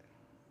Spratt.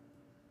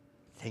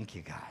 Thank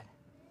you, God.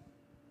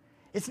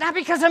 It's not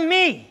because of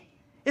me.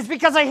 It's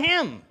because of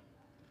Him.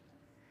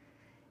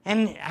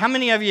 And how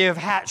many of you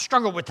have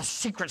struggled with the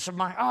secrets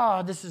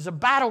of this is a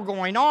battle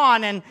going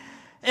on,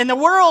 and the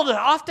world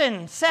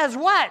often says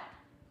what?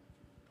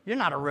 You're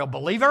not a real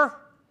believer.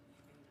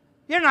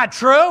 You're not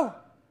true.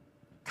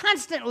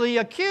 Constantly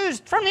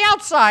accused from the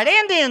outside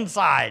and the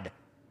inside.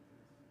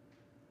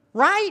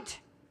 Right?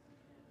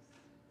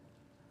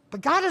 But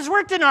God has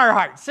worked in our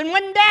hearts, and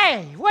one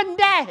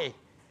day,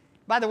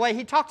 by the way,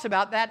 He talks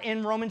about that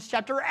in Romans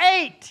chapter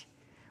 8,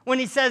 when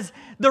He says,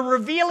 the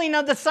revealing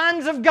of the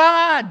sons of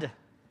God.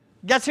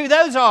 Guess who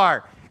those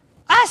are?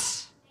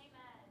 Us.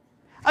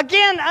 Amen.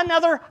 Again,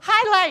 another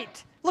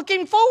highlight.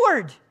 Looking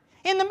forward.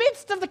 In the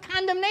midst of the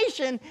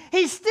condemnation,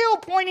 He's still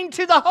pointing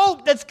to the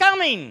hope that's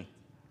coming.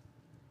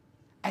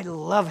 I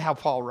love how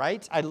Paul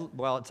writes.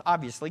 It's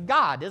obviously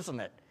God, isn't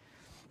it?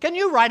 Can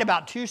you write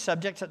about two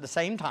subjects at the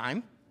same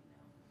time?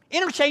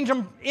 Interchange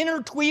them,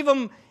 interweave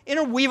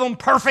them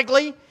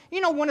perfectly.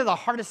 You know, one of the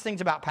hardest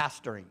things about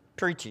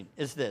preaching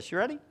is this. You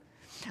ready?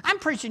 I'm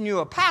preaching you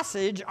a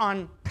passage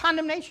on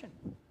condemnation.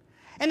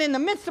 And in the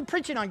midst of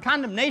preaching on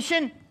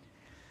condemnation,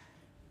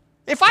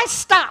 if I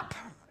stop,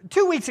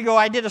 2 weeks ago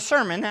I did a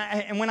sermon,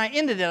 and when I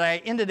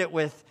ended it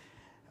with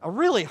a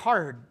really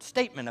hard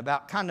statement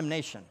about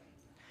condemnation.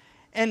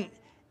 And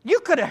you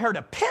could have heard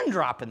a pin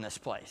drop in this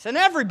place. And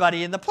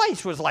everybody in the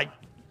place was like,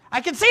 I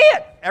could see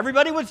it.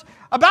 Everybody was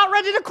about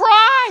ready to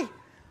cry.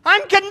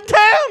 I'm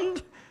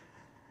condemned.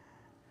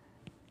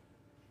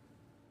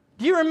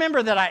 Do you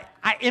remember that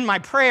I in my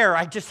prayer,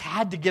 I just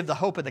had to give the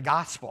hope of the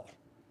gospel?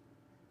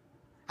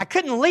 I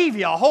couldn't leave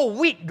you a whole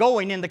week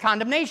going into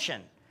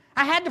condemnation.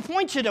 I had to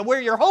point you to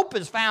where your hope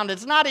is found.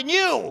 It's not in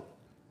you,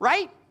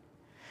 right?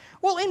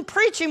 Well, in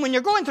preaching, when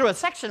you're going through a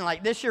section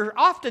like this, you're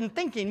often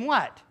thinking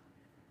what?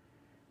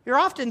 You're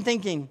often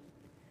thinking,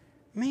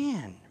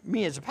 man,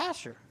 me as a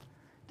pastor,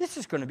 this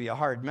is going to be a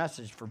hard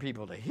message for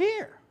people to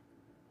hear.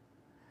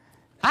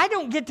 I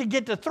don't get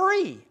to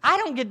 3. I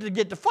don't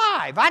get to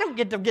 5. I don't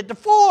get to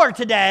 4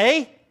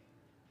 today.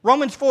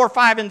 Romans 4,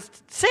 5, and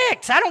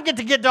 6. I don't get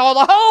to all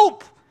the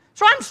hope.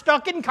 So I'm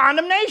stuck in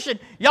condemnation.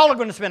 Y'all are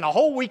going to spend a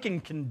whole week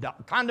in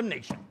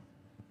condemnation.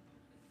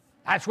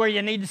 That's where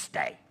you need to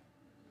stay.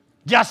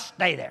 Just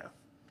stay there.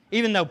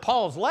 Even though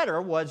Paul's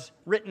letter was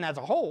written as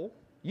a whole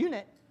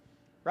unit,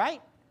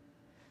 right?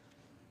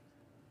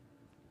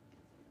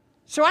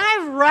 So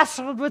I've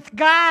wrestled with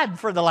God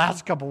for the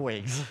last couple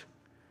weeks.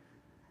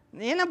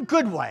 In a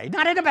good way,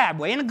 not in a bad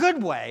way, in a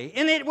good way.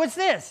 And it was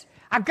this.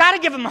 I've got to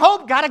give him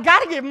hope. God, I've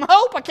got to give him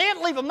hope. I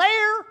can't leave him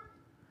there.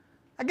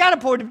 I got to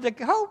point him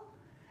to hope.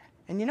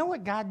 And you know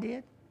what God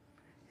did?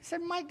 He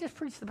said, Mike, just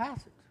preach the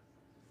passage.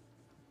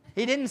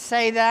 He didn't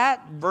say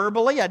that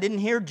verbally. I didn't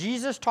hear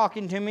Jesus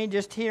talking to me.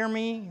 Just hear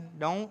me.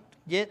 Don't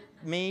get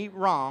me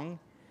wrong.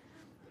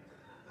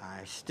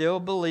 I still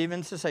believe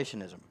in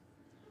cessationism.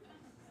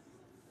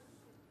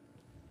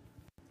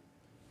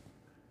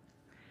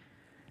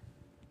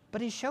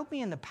 But He showed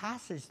me in the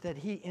passage that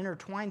He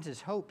intertwines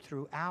His hope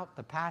throughout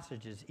the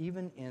passages,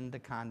 even in the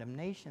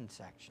condemnation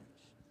sections.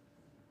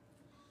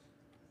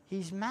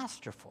 He's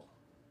masterful.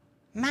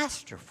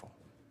 Masterful.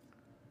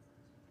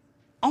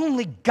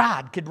 Only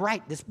God could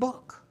write this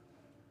book.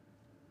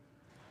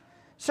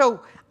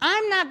 So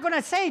I'm not going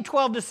to say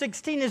 12 to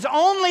 16 is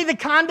only the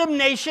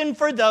condemnation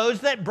for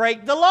those that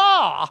break the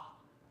law.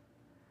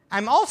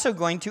 I'm also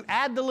going to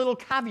add the little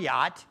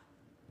caveat.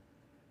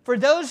 For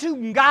those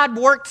whom God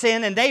works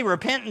in and they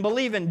repent and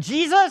believe in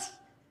Jesus,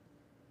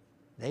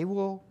 they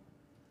will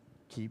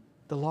keep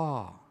the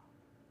law.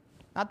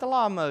 Not the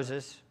law of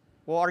Moses.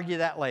 We'll argue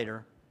that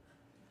later.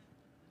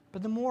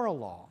 But the moral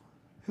law,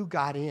 who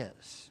God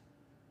is,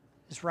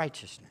 His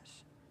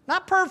righteousness.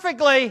 Not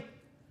perfectly.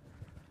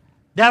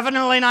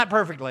 Definitely not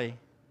perfectly.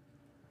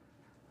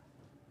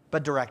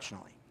 But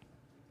directionally.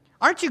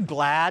 Aren't you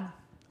glad?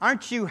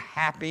 Aren't you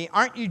happy?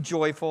 Aren't you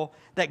joyful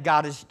that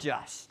God is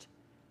just?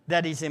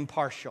 That He's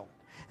impartial,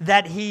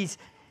 that He's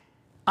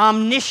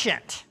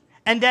omniscient,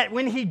 and that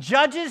when He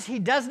judges, He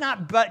does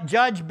not but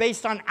judge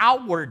based on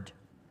outward.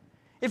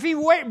 If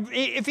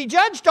he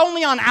judged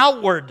only on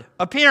outward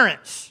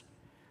appearance,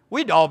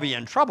 we'd all be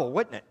in trouble,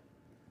 wouldn't it?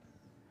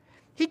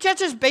 He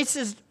judges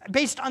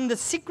based on the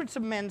secrets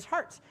of men's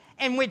hearts,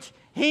 in which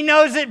He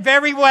knows it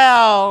very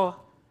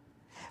well.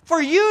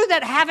 For you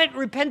that haven't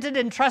repented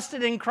and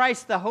trusted in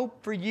Christ, the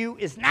hope for you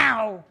is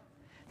now.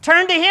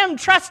 Turn to Him,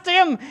 trust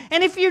Him,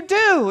 and if you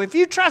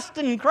trust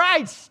in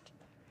Christ,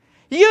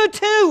 you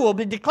too will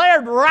be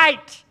declared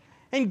right,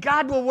 and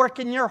God will work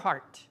in your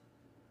heart.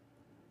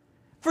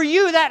 For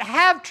you that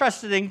have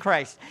trusted in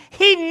Christ,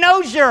 He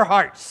knows your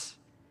hearts.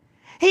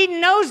 He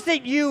knows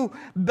that you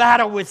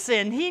battle with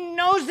sin. He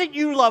knows that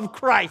you love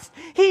Christ.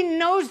 He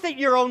knows that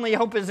your only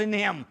hope is in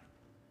Him.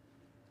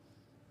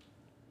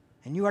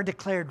 And you are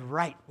declared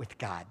right with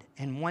God,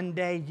 and one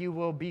day you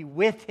will be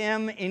with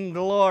Him in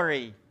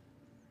glory.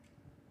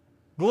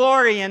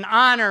 Glory and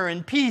honor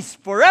and peace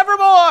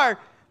forevermore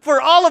for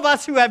all of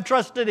us who have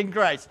trusted in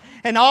Christ.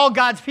 And all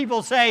God's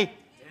people say, Amen.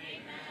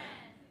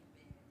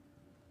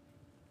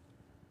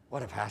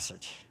 What a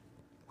passage.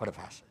 What a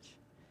passage.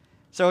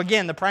 So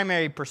again, the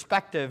primary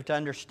perspective to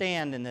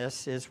understand in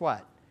this is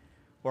what?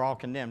 We're all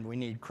condemned. We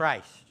need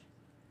Christ.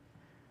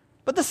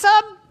 But the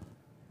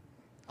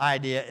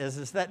sub-idea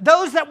is that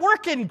those that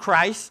work in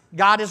Christ,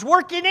 God is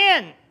working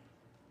in,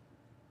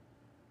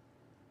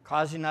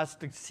 causing us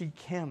to seek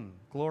Him,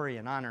 glory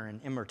and honor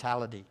and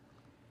immortality.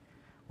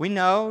 We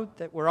know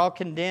that we're all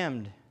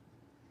condemned.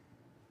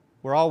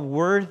 We're all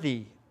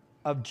worthy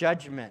of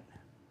judgment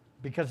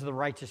because of the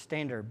righteous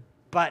standard.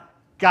 But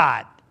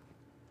God,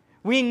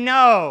 we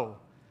know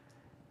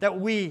that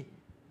we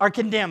are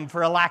condemned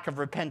for a lack of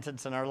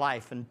repentance in our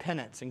life and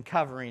penance and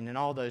covering and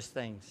all those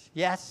things.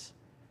 Yes?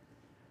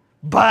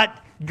 But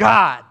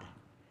God,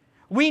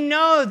 we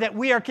know that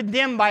we are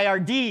condemned by our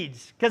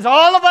deeds because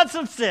all of us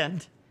have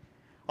sinned.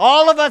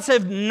 All of us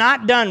have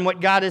not done what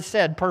God has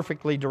said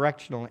perfectly,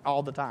 directionally,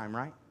 all the time,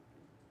 right?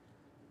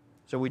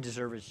 So we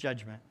deserve His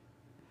judgment.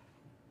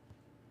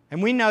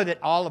 And we know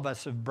that all of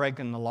us have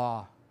broken the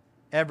law.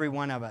 Every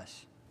one of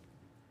us.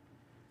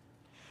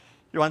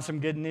 You want some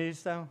good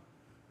news, though?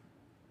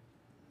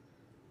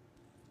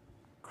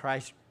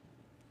 Christ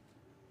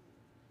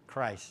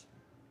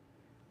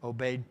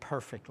obeyed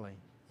perfectly.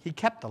 He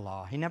kept the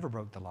law. He never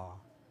broke the law.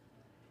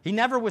 He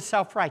never was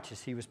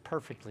self-righteous. He was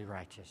perfectly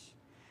righteous.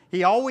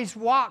 He always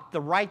walked the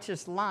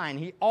righteous line.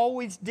 He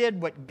always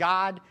did what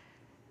God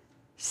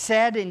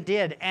said and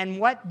did. And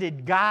what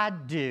did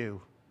God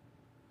do?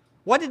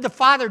 What did the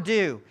Father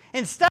do?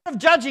 Instead of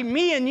judging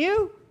me and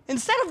you,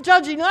 instead of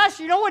judging us,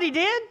 you know what He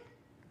did?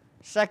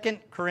 2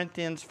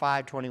 Corinthians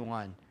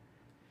 5:21.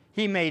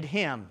 He made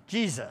Him,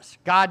 Jesus.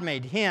 God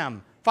made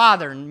Him.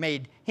 Father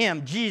made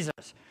Him,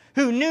 Jesus,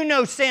 who knew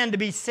no sin, to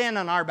be sin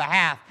on our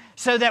behalf,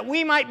 so that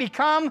we might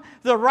become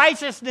the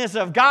righteousness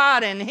of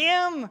God in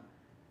Him.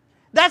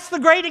 That's the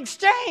great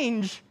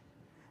exchange.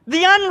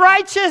 The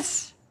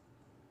unrighteous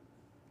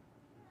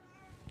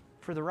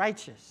for the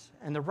righteous,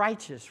 and the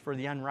righteous for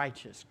the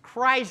unrighteous.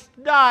 Christ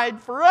died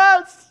for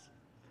us.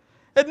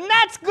 And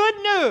that's good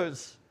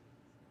news.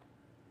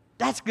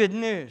 That's good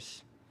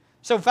news.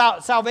 So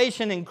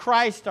salvation in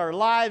Christ, our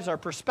lives, our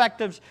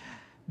perspectives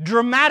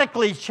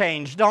dramatically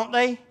change, don't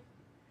they?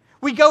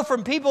 We go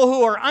from people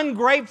who are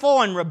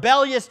ungrateful and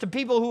rebellious to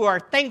people who are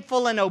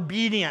thankful and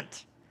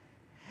obedient.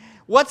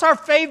 What is our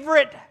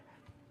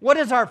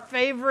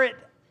favorite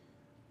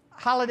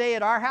holiday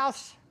at our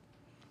house?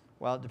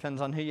 Well, it depends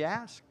on who you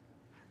ask.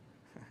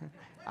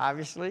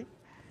 Obviously.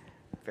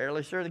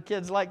 Fairly sure the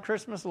kids like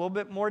Christmas a little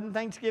bit more than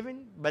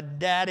Thanksgiving, but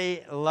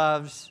Daddy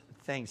loves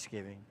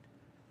Thanksgiving.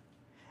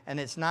 And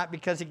it's not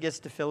because he gets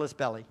to fill his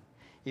belly,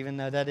 even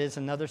though that is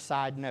another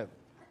side note.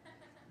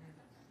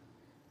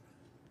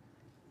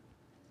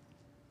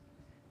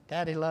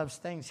 Daddy loves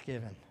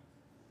Thanksgiving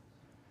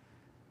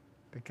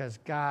because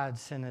God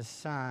sent His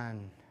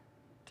Son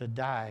to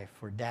die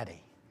for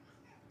Daddy.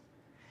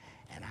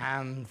 And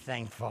I'm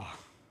thankful.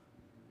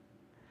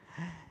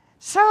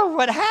 So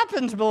what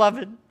happens,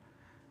 beloved?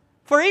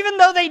 For even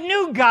though they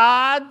knew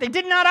God, they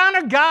did not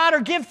honor God or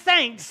give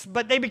thanks,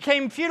 but they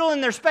became futile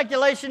in their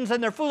speculations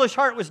and their foolish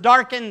heart was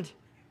darkened.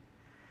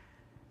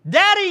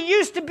 Daddy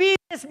used to be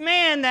this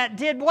man that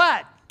did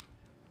what?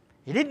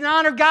 He didn't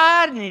honor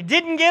God and he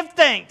didn't give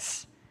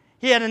thanks.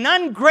 He had an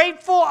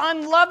ungrateful,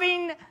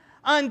 unloving,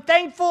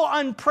 unthankful,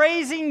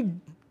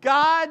 unpraising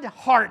God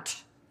heart.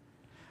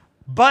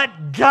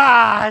 But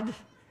God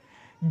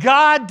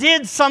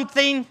did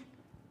something.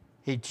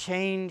 He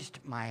changed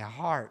my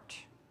heart.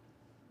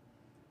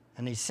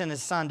 And He sent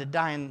His Son to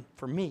die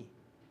for me,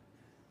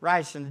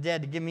 rise from the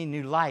dead to give me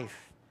new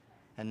life.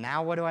 And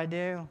now what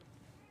do?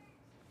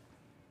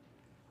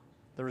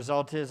 The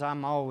result is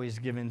I'm always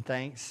giving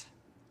thanks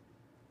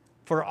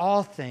for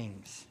all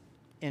things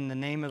in the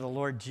name of the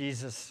Lord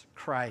Jesus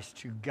Christ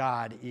to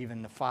God,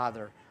 even the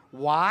Father.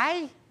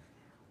 Why?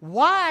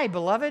 Why,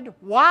 beloved?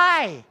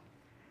 Why?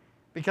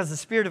 Because the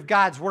Spirit of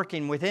God's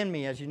working within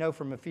me, as you know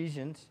from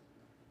Ephesians.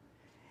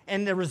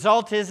 And the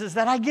result is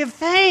that I give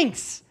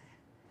thanks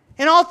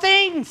in all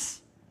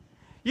things.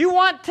 You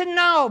want to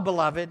know,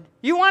 beloved,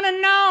 you want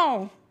to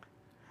know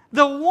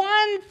the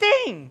one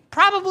thing,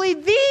 probably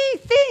the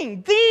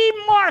thing, the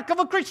mark of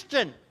a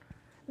Christian,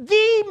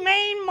 the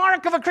main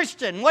mark of a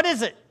Christian. What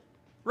is it?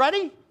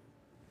 Ready?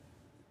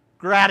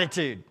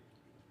 Gratitude.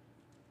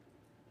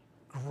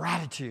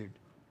 Gratitude.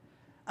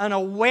 An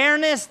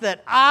awareness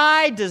that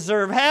I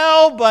deserve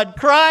hell, but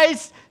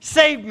Christ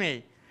saved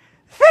me.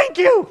 Thank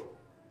you.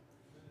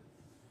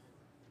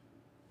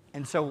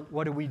 And so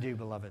what do,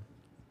 beloved?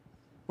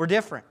 We're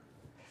different.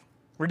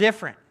 We're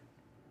different.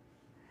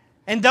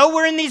 And though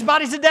we're in these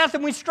bodies of death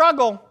and we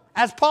struggle,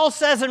 as Paul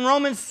says in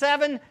Romans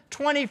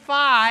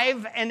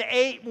 7:25 and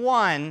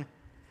 8:1,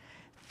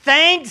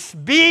 thanks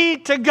be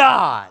to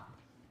God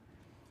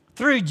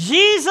through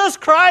Jesus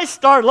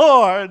Christ our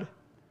Lord.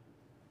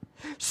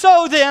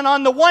 So then,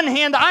 on the one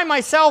hand, I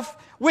myself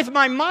with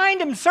my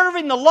mind am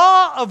serving the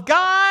law of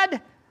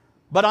God,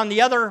 but on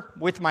the other,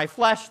 with my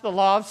flesh, the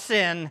law of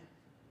sin.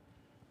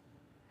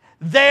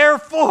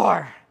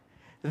 Therefore,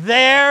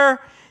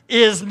 there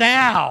is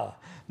now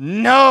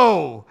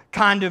no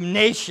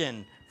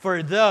condemnation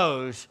for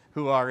those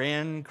who are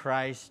in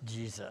Christ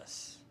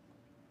Jesus.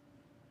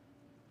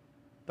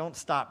 Don't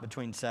stop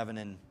between 7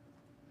 and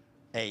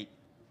 8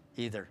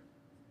 either.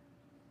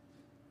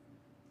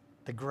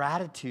 The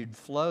gratitude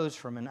flows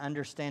from an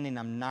understanding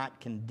I'm not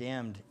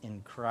condemned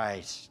in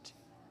Christ.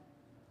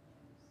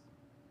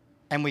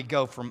 And we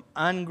go from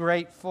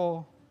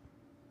ungrateful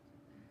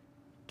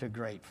to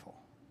grateful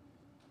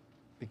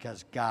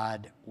because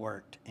God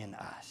worked in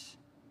us.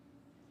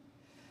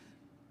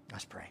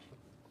 Let's pray.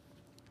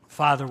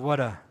 Father, what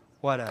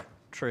a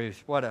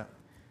truth. What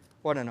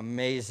an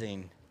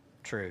amazing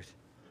truth.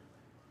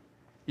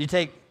 You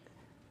take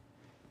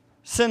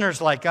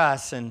sinners like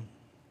us and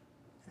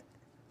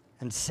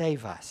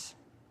save us.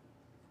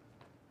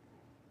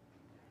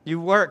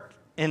 You work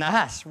in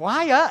us.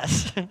 Why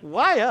us?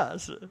 Why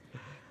us?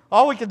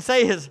 All we can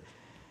say is,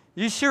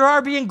 you sure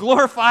are being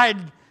glorified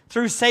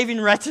through saving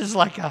wretches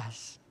like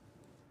us.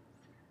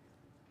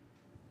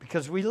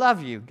 Because we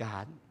love you,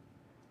 God.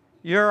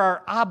 You're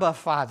our Abba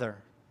Father.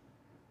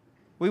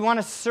 We want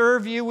to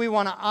serve you. We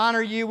want to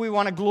honor you. We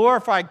want to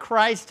glorify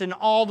Christ in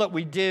all that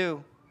we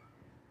do.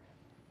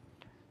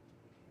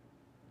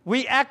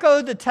 We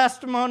echo the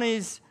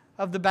testimonies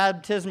of the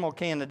baptismal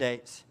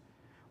candidates.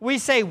 We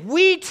say,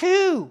 we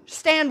too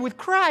stand with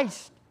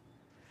Christ.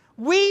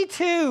 We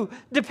too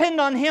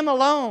depend on Him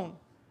alone.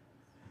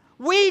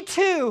 We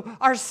too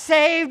are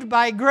saved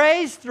by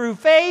grace through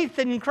faith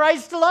in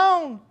Christ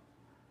alone.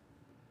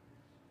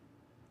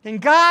 And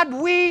God,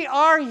 we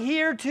are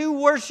here to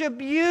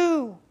worship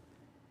you.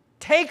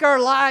 Take our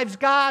lives,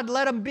 God,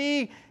 let them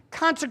be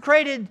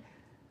consecrated,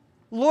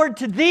 Lord,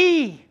 to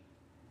Thee.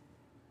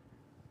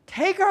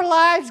 Take our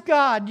lives,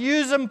 God,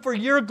 use them for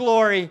your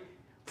glory,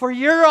 for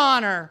your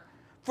honor.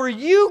 For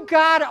you,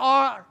 God,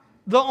 are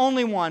the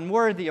only one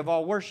worthy of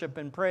all worship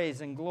and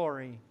praise and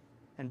glory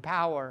and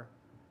power.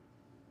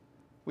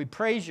 We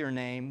praise your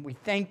name. We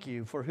thank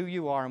you for who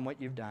you are and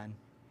what you've done.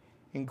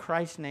 In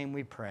Christ's name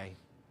we pray.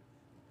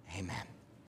 Amen.